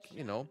is like,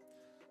 you know,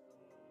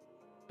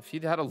 if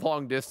he'd had a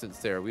long distance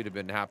there, we'd have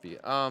been happy.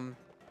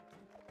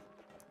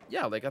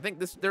 Yeah, like I think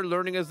they're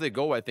learning as they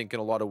go, I think, in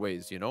a lot of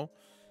ways, you know?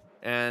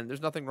 And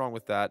there's nothing wrong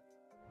with that.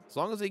 As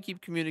long as they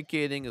keep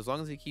communicating, as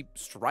long as they keep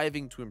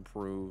striving to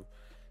improve,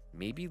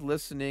 maybe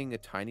listening a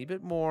tiny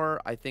bit more.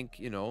 I think,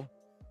 you know,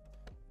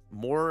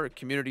 more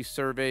community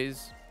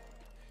surveys.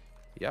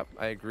 Yep,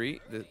 I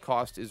agree. The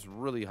cost is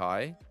really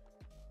high.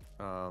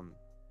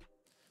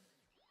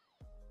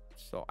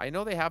 So I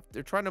know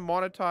they're trying to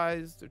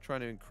monetize. They're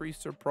trying to increase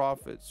their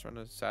profits, trying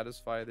to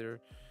satisfy their,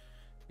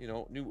 you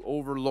know, new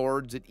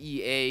overlords at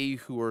EA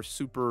who are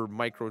super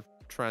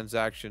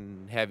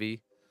microtransaction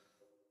heavy.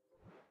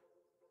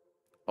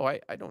 Oh, I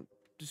don't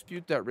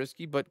dispute that,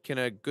 Risky, but can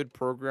a good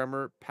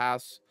programmer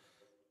pass,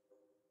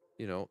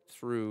 you know,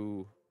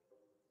 through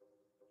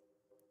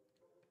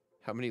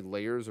how many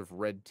layers of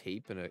red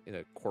tape in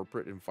a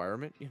corporate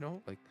environment, you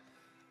know? Like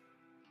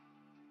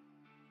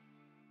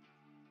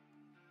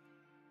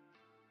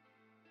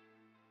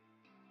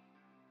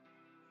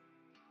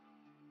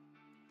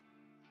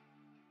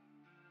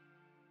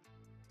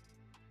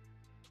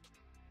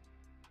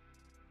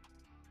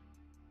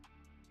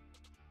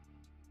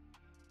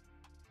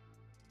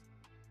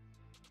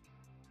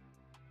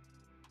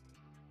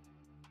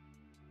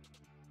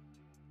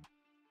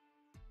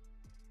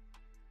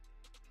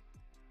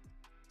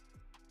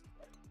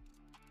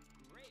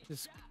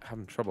just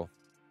having trouble.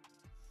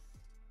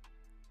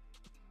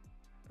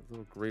 A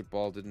little great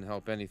ball didn't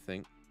help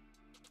anything.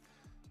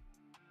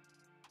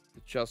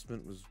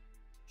 Adjustment was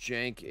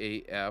jank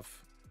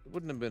AF. It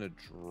wouldn't have been a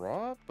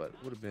draw, but it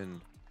would have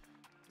been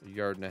a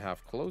yard and a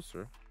half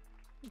closer.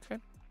 Okay.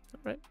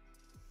 All right.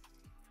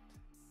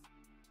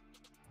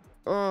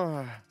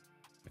 Oh,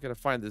 I gotta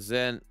find the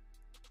Zen.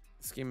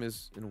 This game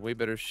is in way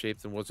better shape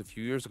than it was a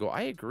few years ago.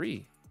 I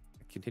agree.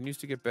 It continues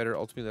to get better.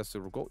 Ultimately, that's the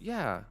goal.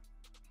 Yeah.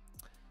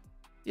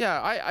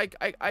 Yeah,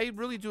 I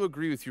really do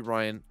agree with you,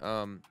 Ryan.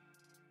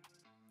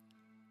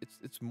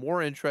 It's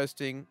more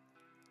interesting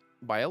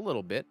by a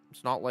little bit.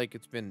 It's not like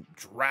it's been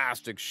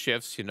drastic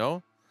shifts, you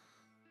know?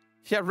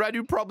 Yeah,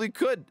 Radu probably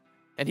could.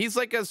 And he's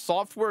like a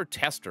software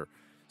tester.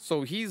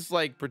 So he's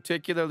like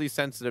particularly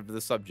sensitive to the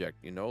subject,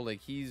 you know?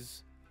 Like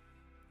he's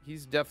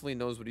definitely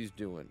knows what he's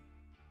doing.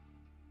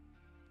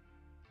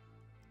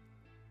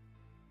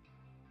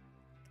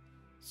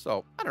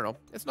 So, I don't know.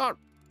 It's not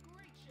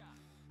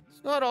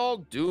all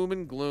doom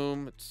and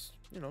gloom. It's,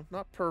 you know,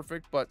 not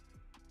perfect, but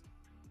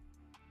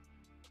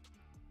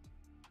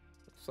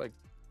looks like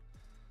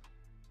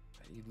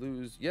you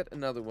lose yet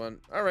another one.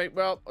 All right,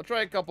 well, I'll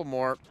try a couple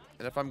more.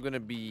 And if I'm going to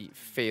be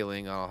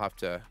failing, I'll have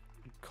to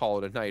call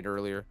it a night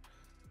earlier.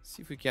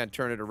 See if we can't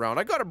turn it around.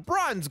 I got a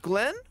bronze,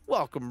 Glenn.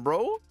 Welcome,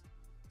 bro.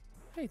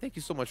 Hey, thank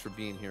you so much for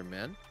being here,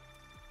 man.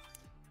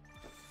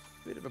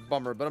 Bit of a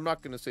bummer, but I'm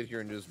not going to sit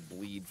here and just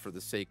bleed for the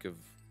sake of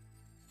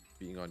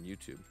being on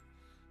YouTube.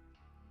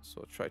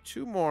 So I'll try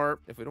two more.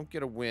 If we don't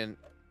get a win,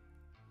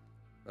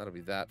 that'll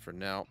be that for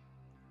now.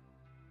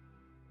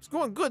 It's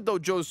going good though,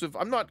 Joseph.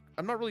 I'm not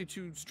really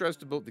too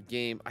stressed about the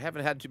game. I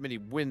haven't had too many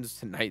wins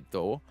tonight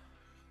though.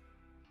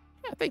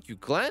 Yeah, thank you,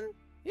 Glenn.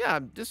 Yeah,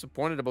 I'm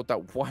disappointed about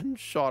that one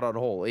shot on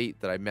hole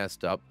 8 that I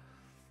messed up.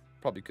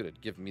 Probably could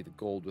have given me the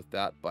gold with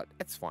that, but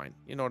it's fine.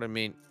 You know what I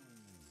mean?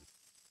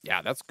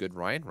 Yeah, that's good,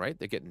 Ryan, right?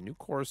 They're getting new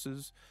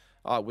courses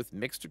with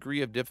mixed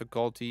degree of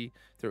difficulty.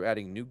 They're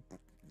adding new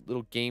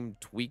little game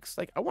tweaks.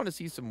 Like, I want to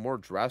see some more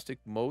drastic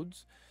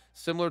modes,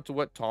 similar to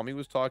what Tommy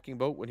was talking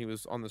about when he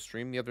was on the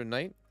stream the other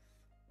night.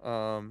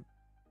 You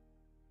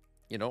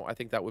know, I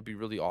think that would be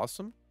really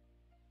awesome.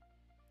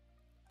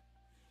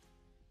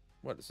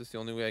 What, is this the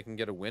only way I can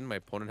get a win? My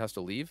opponent has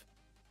to leave?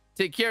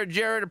 Take care,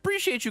 Jared.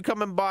 Appreciate you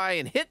coming by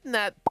and hitting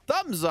that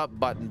thumbs up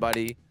button,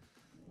 buddy.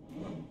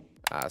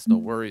 That's no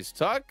worries,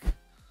 Tuck.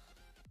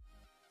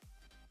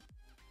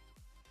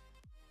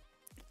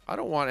 I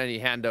don't want any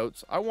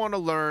handouts. I want to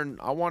learn.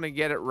 I want to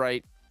get it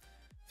right.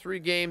 3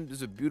 games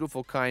is a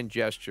beautiful, kind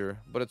gesture,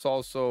 but it's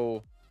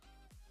also,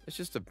 it's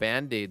just a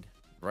band-aid,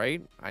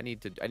 right? I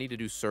need to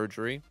do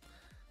surgery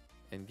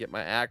and get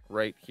my act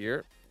right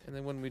here. And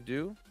then when we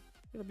do,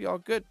 it'll be all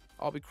good.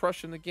 I'll be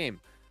crushing the game.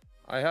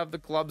 I have the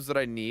clubs that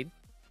I need.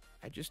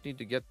 I just need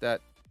to get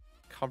that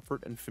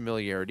comfort and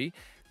familiarity.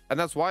 And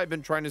that's why I've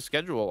been trying to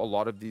schedule a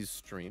lot of these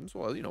streams.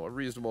 Well, you know, a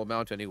reasonable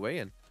amount anyway.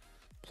 And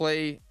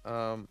play,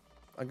 I'm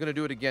going to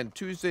do it again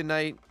Tuesday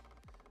night.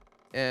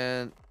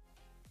 And,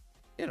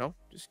 you know,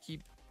 just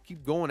keep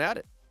going at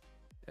it.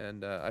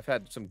 And I've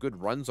had some good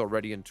runs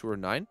already in Tour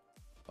 9.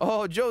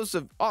 Oh,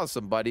 Joseph.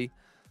 Awesome, buddy.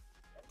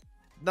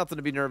 Nothing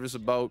to be nervous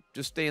about.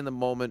 Just stay in the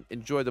moment.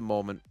 Enjoy the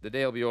moment. The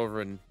day will be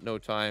over in no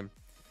time.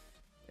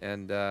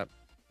 And,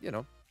 you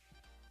know,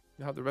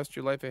 you have the rest of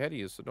your life ahead of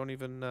you. So don't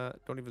even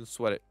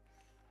sweat it.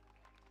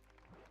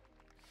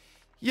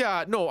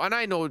 Yeah, no, and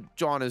I know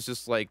John is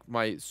just like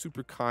my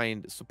super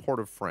kind,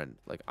 supportive friend.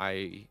 Like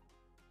I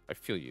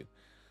feel you.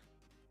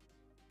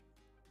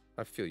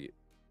 I feel you.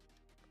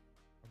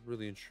 I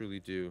really and truly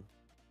do.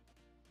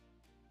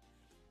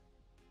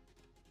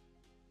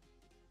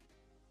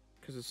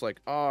 Because it's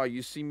like, oh,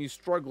 you see me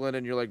struggling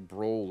and you're like,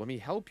 bro, let me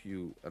help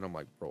you. And I'm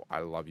like, bro, I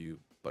love you,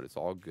 but it's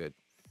all good.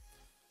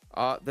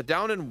 The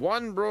down in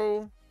 1,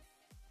 bro.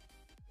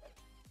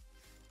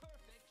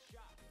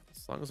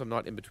 As long as I'm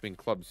not in between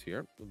clubs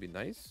here, it'll be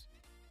nice.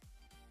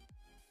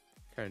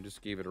 Kind of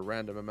just gave it a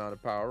random amount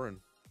of power and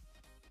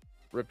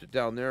ripped it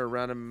down there a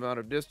random amount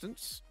of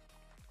distance.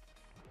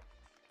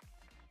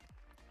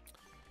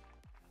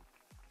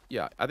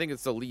 Yeah, I think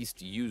it's the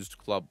least used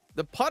club.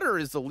 The putter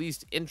is the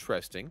least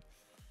interesting.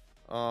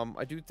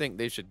 I do think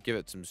they should give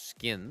it some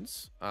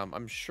skins.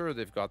 I'm sure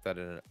they've got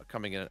that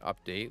coming in an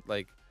update.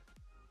 Like,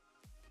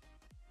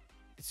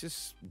 it's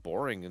just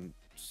boring and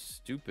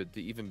stupid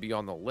to even be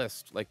on the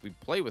list. Like, we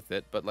play with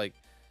it, but like,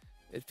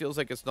 it feels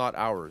like it's not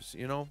ours,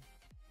 you know?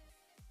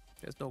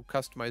 There's no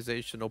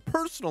customization, no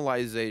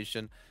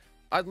personalization.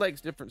 I'd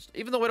like different,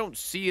 even though I don't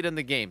see it in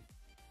the game.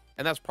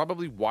 And that's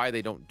probably why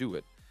they don't do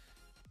it.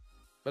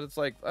 But it's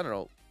like, I don't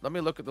know. Let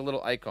me look at the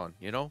little icon,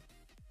 you know?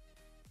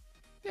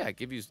 Yeah,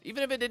 give you,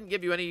 even if it didn't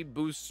give you any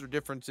boosts or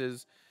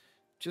differences,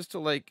 just to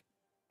like,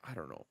 I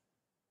don't know,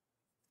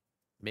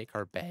 make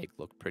our bag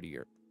look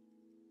prettier.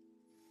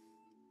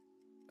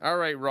 All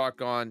right,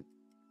 rock on.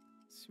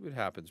 Let's see what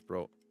happens,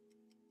 bro.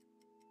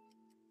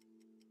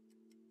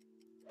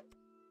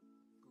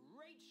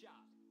 Great shot.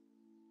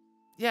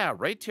 Yeah,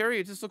 right, Terry?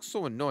 It just looks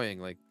so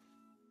annoying. Like,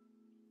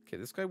 okay,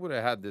 this guy would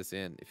have had this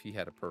in if he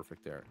had a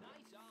perfect there.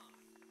 Nice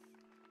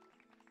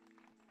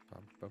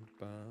on. Bum,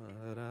 bum,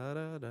 ba, da,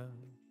 da, da.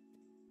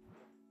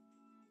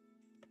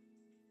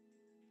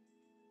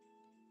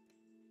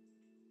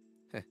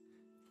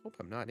 Hope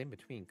I'm not in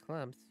between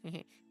clubs.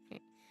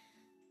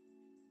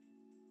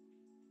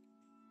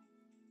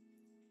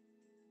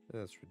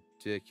 That's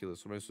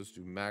ridiculous. Am I supposed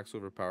to do max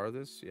overpower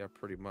this? Yeah,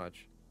 pretty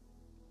much.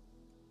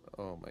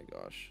 Oh my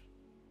gosh.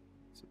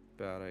 It's a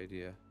bad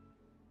idea.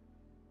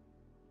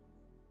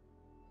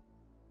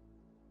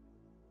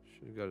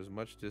 Should have got as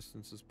much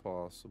distance as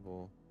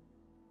possible.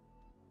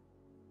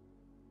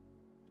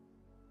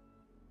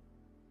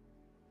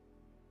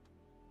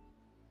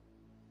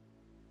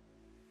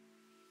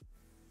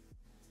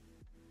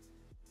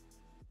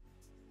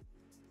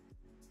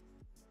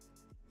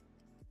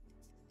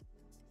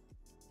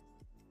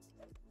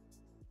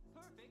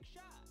 Perfect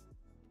shot.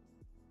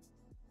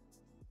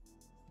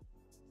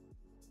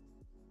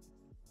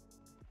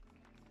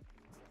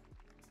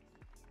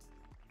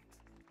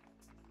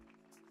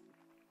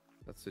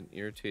 That's an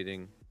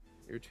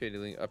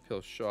irritatingly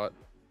uphill shot.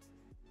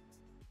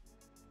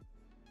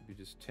 Maybe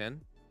just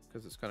 10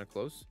 because it's kind of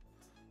close.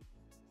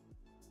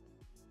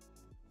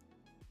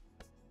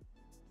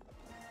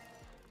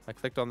 I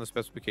clicked on the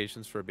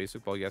specifications for a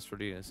basic ball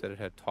yesterday and it said it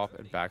had top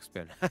and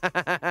backspin.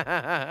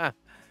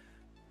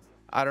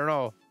 I don't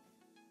know.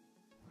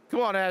 Come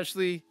on,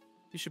 Ashley.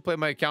 You should play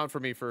my account for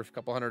me for a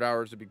couple 100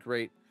 hours. It'd be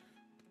great.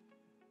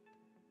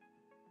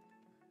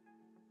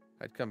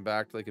 I'd come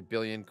back to like 1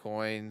 billion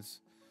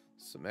coins,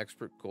 some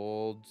expert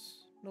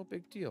golds. No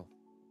big deal.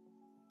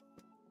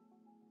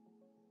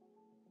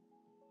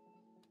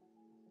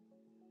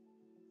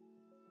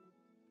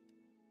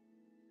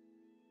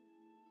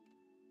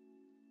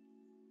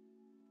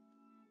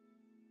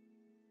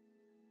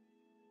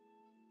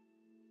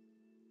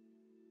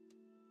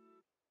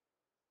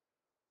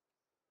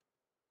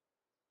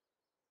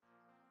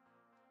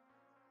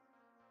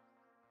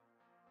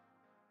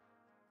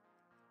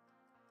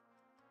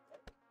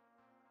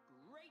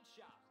 Great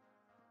shot.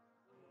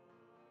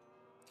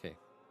 Okay,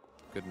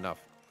 good enough.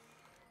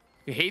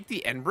 You hate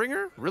the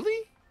Endbringer?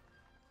 Really?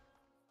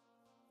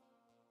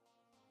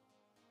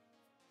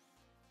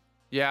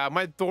 Yeah,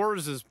 my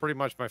Thors is pretty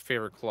much my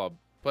favorite club.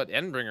 But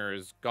Endbringer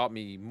has got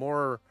me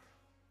more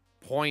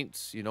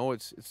points. You know,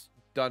 it's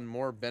done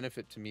more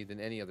benefit to me than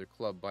any other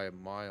club by a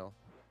mile.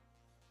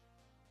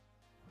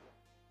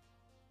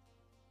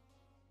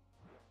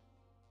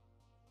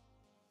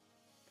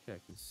 Okay,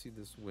 I can see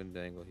this wind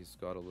angle he's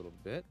got a little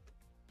bit.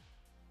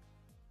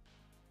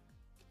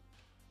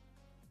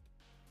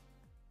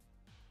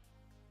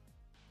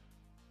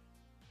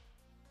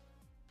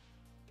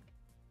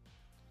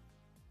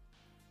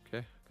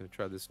 Okay, gonna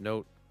try this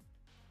note.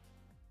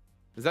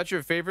 Is that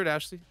your favorite,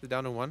 Ashley? The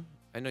down to one?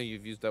 I know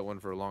you've used that one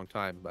for a long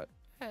time, but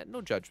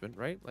no judgment,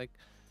 right? Like,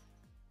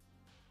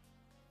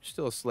 you're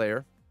still a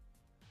slayer.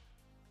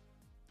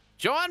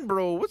 John,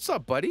 bro, what's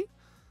up, buddy?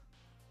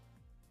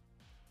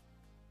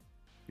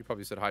 You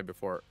probably said hi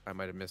before. I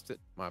might have missed it.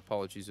 My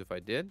apologies if I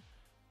did.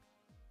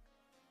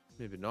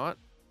 Maybe not.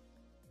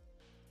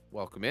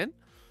 Welcome in.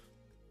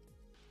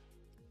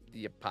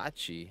 The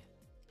Apache.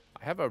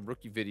 I have a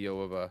rookie video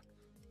of a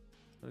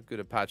good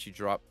Apache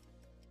drop.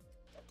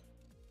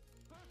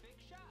 Perfect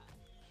shot.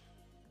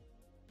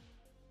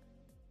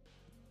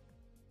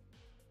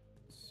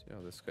 See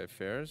how this guy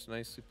fares.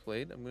 Nicely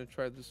played. I'm going to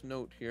try this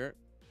note here.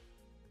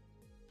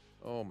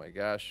 Oh my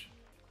gosh.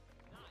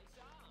 Nice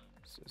on.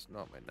 This is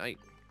not my night.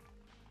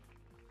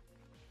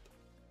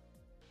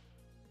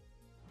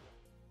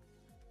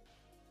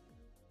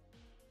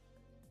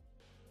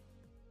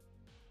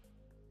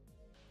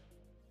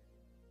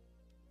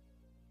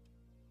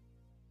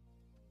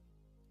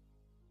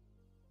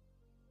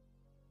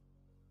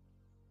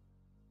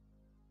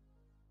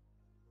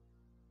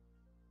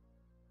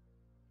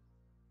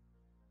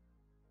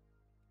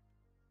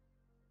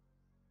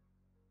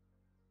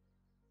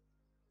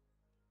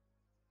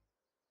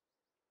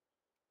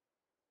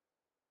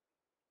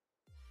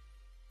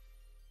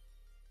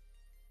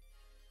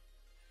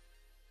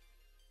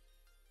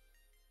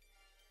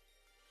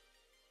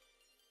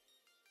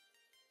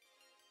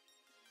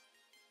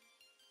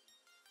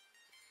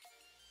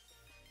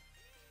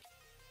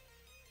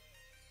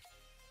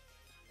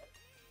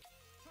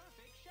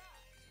 Perfect shot.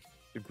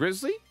 The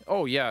Grizzly?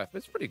 Oh, yeah.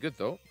 It's pretty good,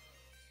 though.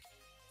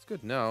 It's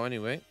good now,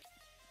 anyway.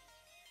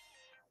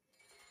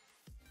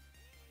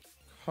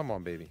 Come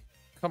on, baby.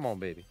 Come on,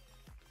 baby.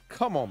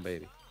 Come on,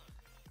 baby.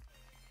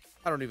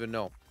 I don't even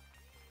know.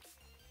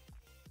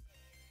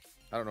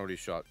 I don't know what he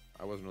shot.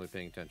 I wasn't really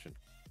paying attention.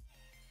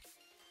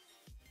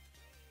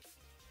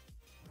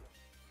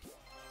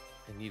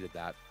 I needed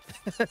that.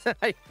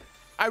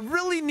 I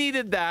really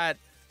needed that.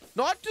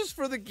 Not just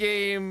for the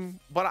game,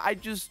 but I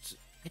just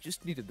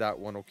needed that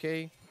one,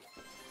 okay?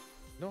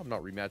 No, I'm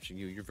not rematching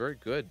you. You're very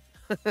good.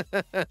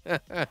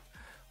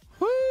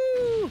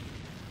 Woo!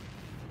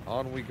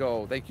 On we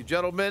go. Thank you,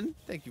 gentlemen.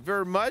 Thank you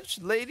very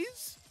much,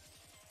 ladies.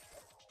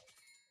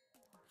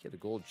 Get a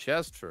gold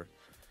chest for...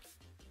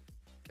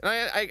 And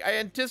I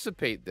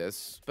anticipate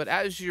this, but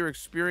as you're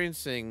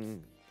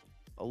experiencing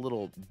a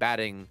little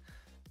batting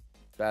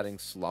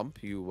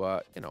slump, you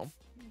know,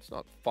 it's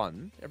not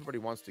fun. Everybody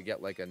wants to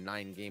get like a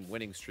 9-game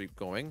winning streak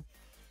going.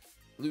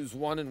 Lose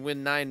 1 and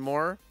win 9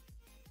 more.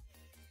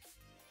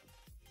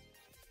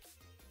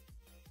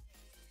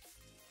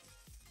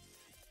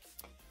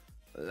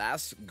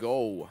 Let's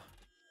go.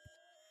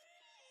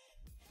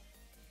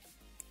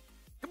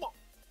 Come on.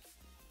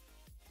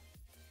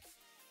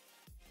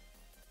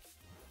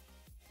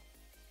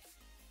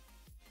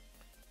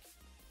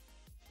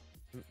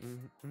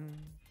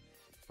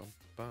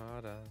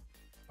 Bum-ba-da,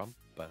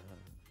 bum-ba.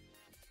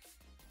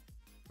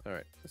 All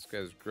right, this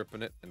guy's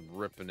gripping it and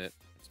ripping it.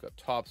 He's got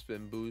top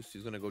spin boost.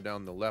 He's going to go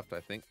down the left,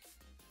 I think.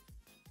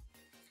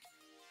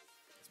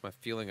 That's my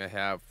feeling I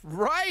have.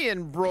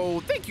 Ryan, bro,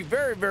 thank you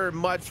very, very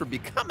much for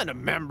becoming a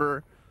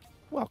member.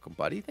 Welcome,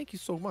 buddy. Thank you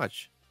so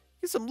much.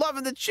 Get some love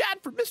in the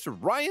chat for Mr.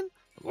 Ryan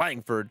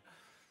Langford.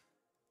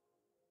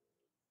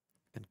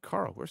 And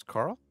Carl. Where's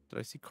Carl? Did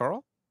I see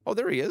Carl? Oh,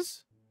 there he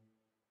is.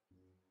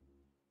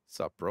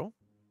 What's up, bro?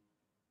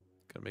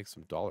 Gotta make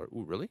some dollar.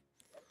 Ooh, really?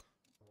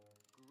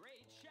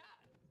 Great shot.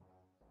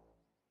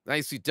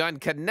 Nicely done,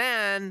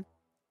 Kanan.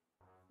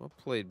 Well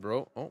played,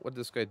 bro. Oh, what did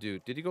this guy do?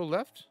 Did he go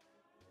left?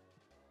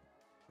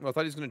 Well, I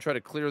thought he was gonna try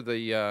to clear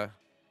the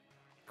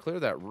clear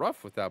that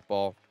rough with that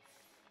ball.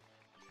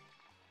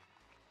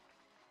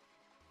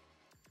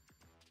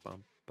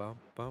 Bum bum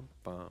bum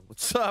bum.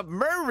 What's up,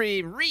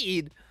 Murray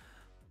Reed?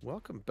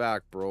 Welcome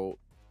back, bro.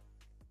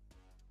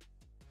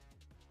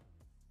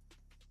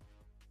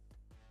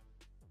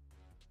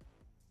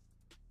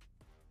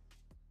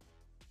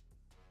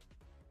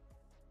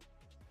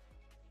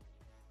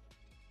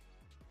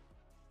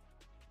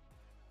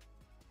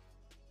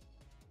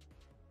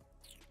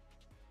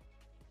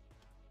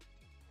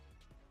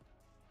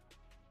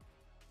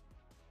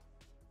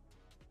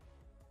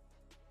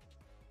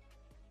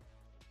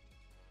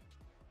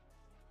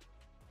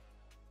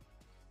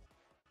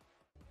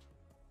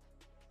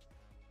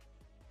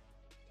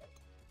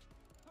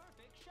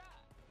 Perfect shot.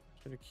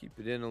 Trying to keep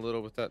it in a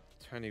little with that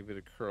tiny bit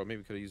of curl.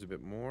 Maybe could have used a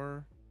bit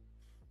more.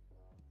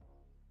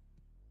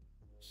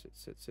 Sit,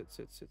 sit, sit,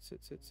 sit, sit,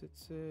 sit, sit, sit,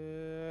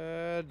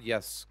 sit.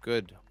 Yes,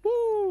 good.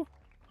 Woo!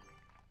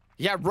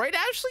 Yeah, right,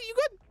 Ashley? You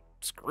got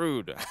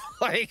screwed.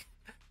 Like,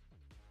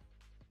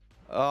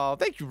 oh,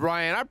 thank you,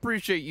 Ryan. I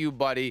appreciate you,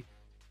 buddy.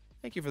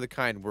 Thank you for the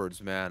kind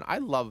words, man. I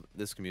love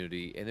this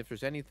community, and if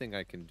there's anything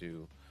I can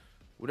do,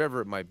 whatever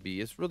it might be,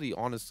 it's really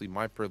honestly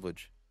my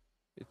privilege.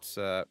 It's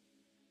it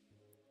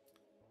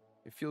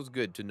feels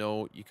good to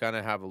know you kind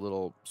of have a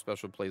little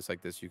special place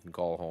like this you can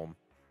call home.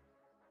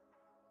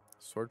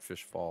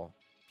 Swordfish Fall.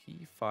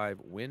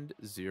 P5 Wind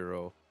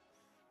 0.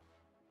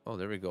 Oh,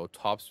 there we go.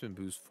 Topspin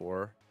boost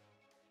 4.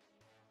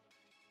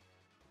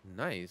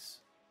 Nice.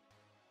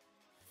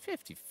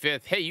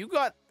 55th. Hey, you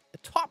got a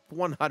top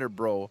 100,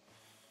 bro.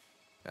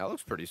 That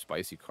looks pretty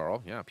spicy,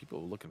 Carl. Yeah, people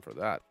are looking for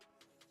that.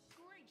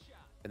 Great shot.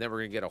 And then we're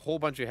going to get a whole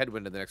bunch of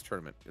headwind in the next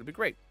tournament. It'll be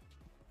great.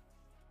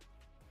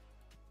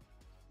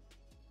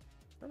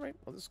 All right.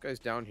 Well, this guy's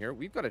down here.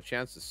 We've got a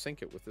chance to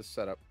sink it with this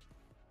setup.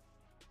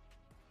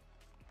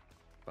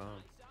 Bum,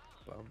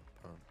 bum,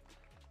 bum.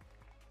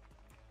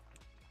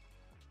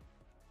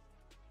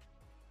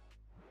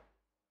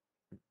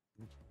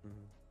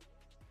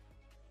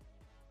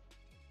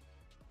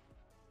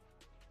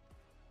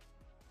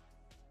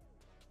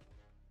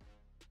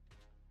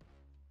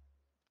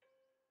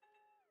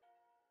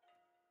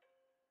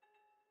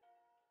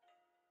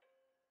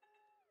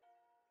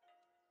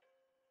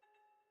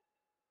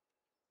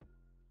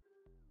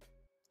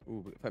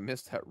 Ooh, but if I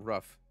missed that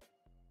rough,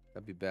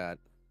 that'd be bad.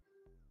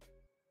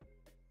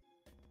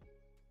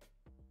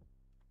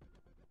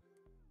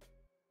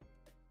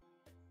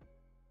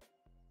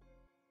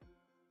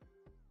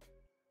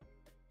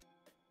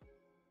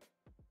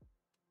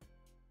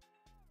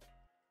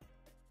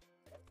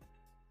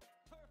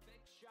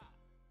 Perfect shot.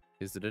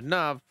 Is it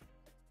enough?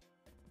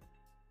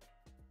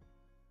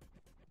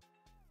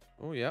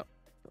 Oh, yeah.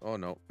 Oh,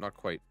 no, not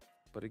quite.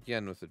 But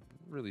again, with a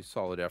really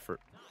solid effort.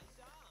 Nice on.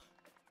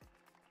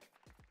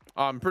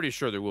 I'm pretty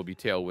sure there will be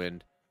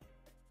tailwind.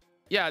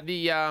 Yeah,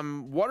 the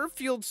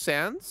Waterfield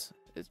Sands,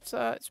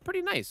 it's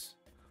pretty nice.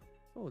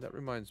 Oh, that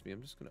reminds me.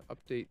 I'm just going to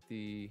update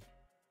the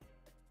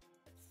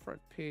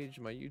front page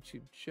of my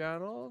YouTube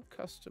channel.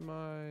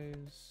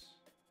 Customize.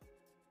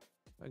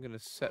 I'm going to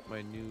set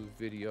my new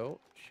video.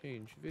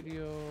 Change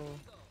video.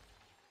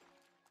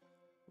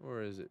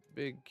 Or is it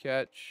big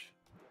catch?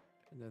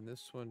 And then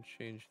this one,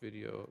 change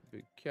video,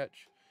 big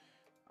catch.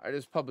 I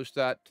just published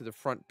that to the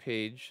front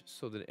page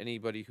so that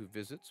anybody who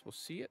visits will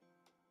see it.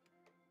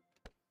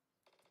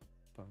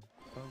 Bum,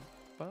 bum,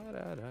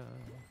 ba-da-da.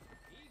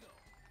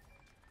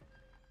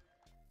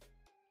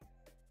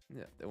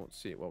 Yeah, they won't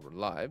see it while we're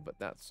live, but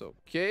that's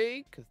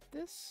okay, because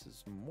this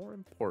is more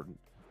important.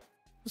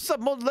 What's up,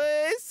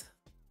 Modlays?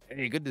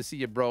 Hey, good to see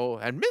you, bro.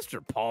 And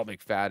Mr. Paul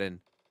McFadden.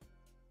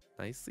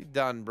 Nicely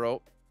done,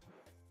 bro.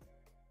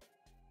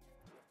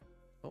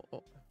 Oh,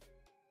 oh.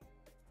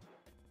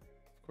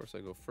 Of course,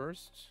 I go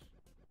first.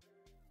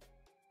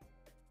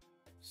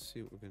 Let's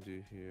see what we're going to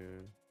do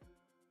here.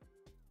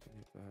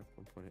 1.8 back,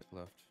 1.8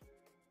 left.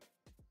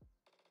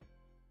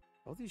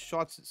 All these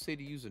shots that say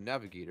to use a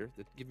navigator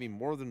that give me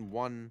more than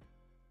one.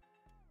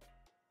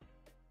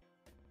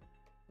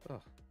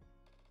 Ugh.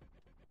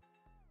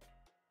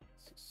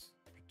 This is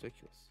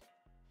ridiculous.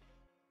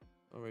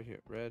 Oh, right here.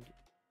 Red.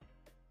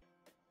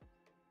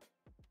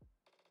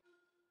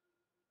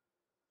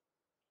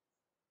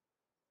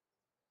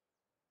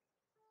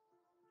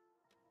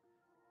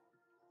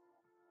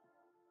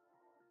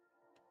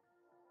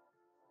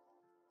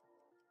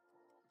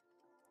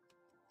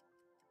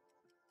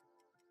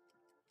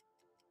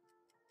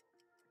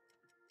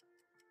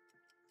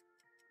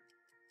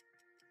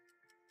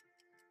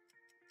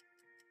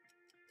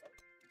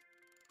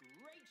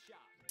 Great shot.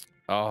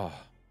 Oh.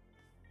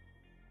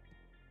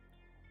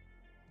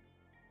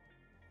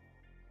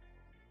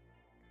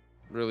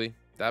 Really?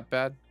 That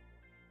bad?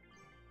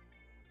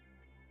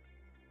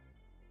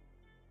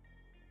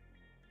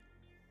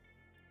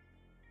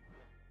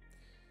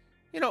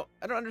 You know,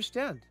 I don't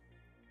understand.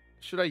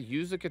 Should I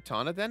use a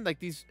katana then? Like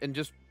these, and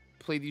just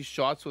play these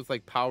shots with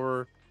like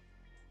power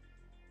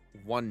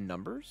 1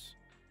 numbers?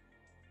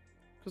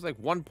 Because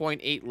like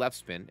 1.8 left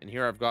spin, and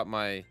here I've got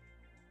my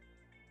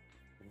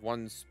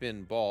 1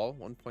 spin ball,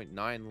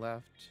 1.9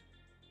 left.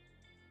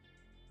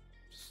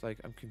 Just like,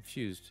 I'm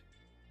confused.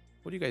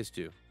 What do you guys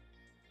do?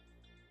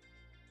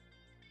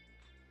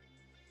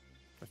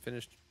 I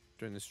finished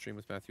during the stream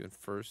with Matthew in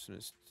first, and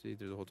it stayed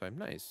there the whole time.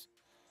 Nice.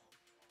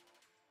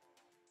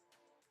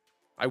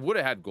 I would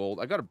have had gold.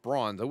 I got a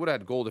bronze. I would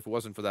have had gold if it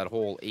wasn't for that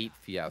whole 8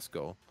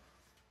 fiasco.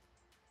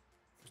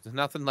 There's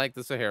nothing like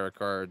the Sahara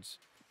cards.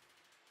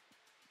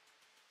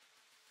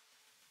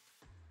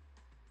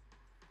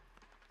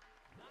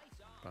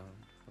 Nice on. Bum,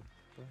 bum,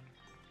 bum.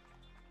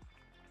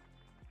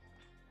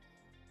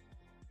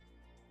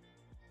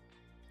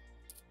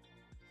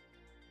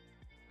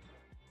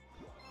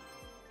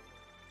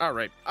 All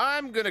right,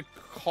 I'm gonna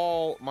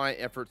call my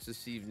efforts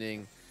this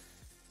evening.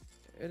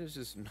 It has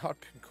just not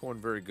been going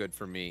very good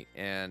for me,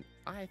 and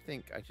I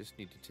think I just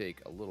need to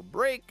take a little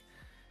break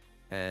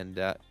and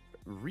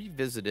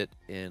revisit it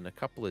in a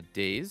couple of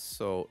days.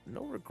 So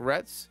no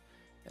regrets,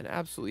 and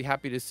absolutely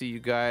happy to see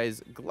you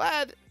guys.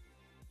 Glad.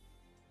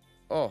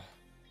 Oh,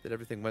 that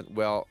everything went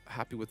well.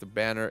 Happy with the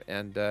banner.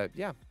 And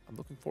yeah, I'm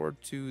looking forward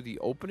to the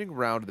opening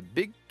round of the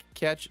Big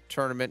Catch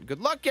Tournament. Good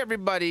luck,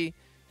 everybody.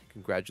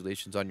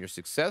 Congratulations on your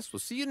success. We'll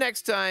see you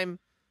next time.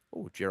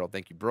 Oh, Gerald,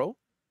 thank you, bro.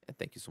 And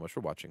thank you so much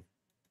for watching.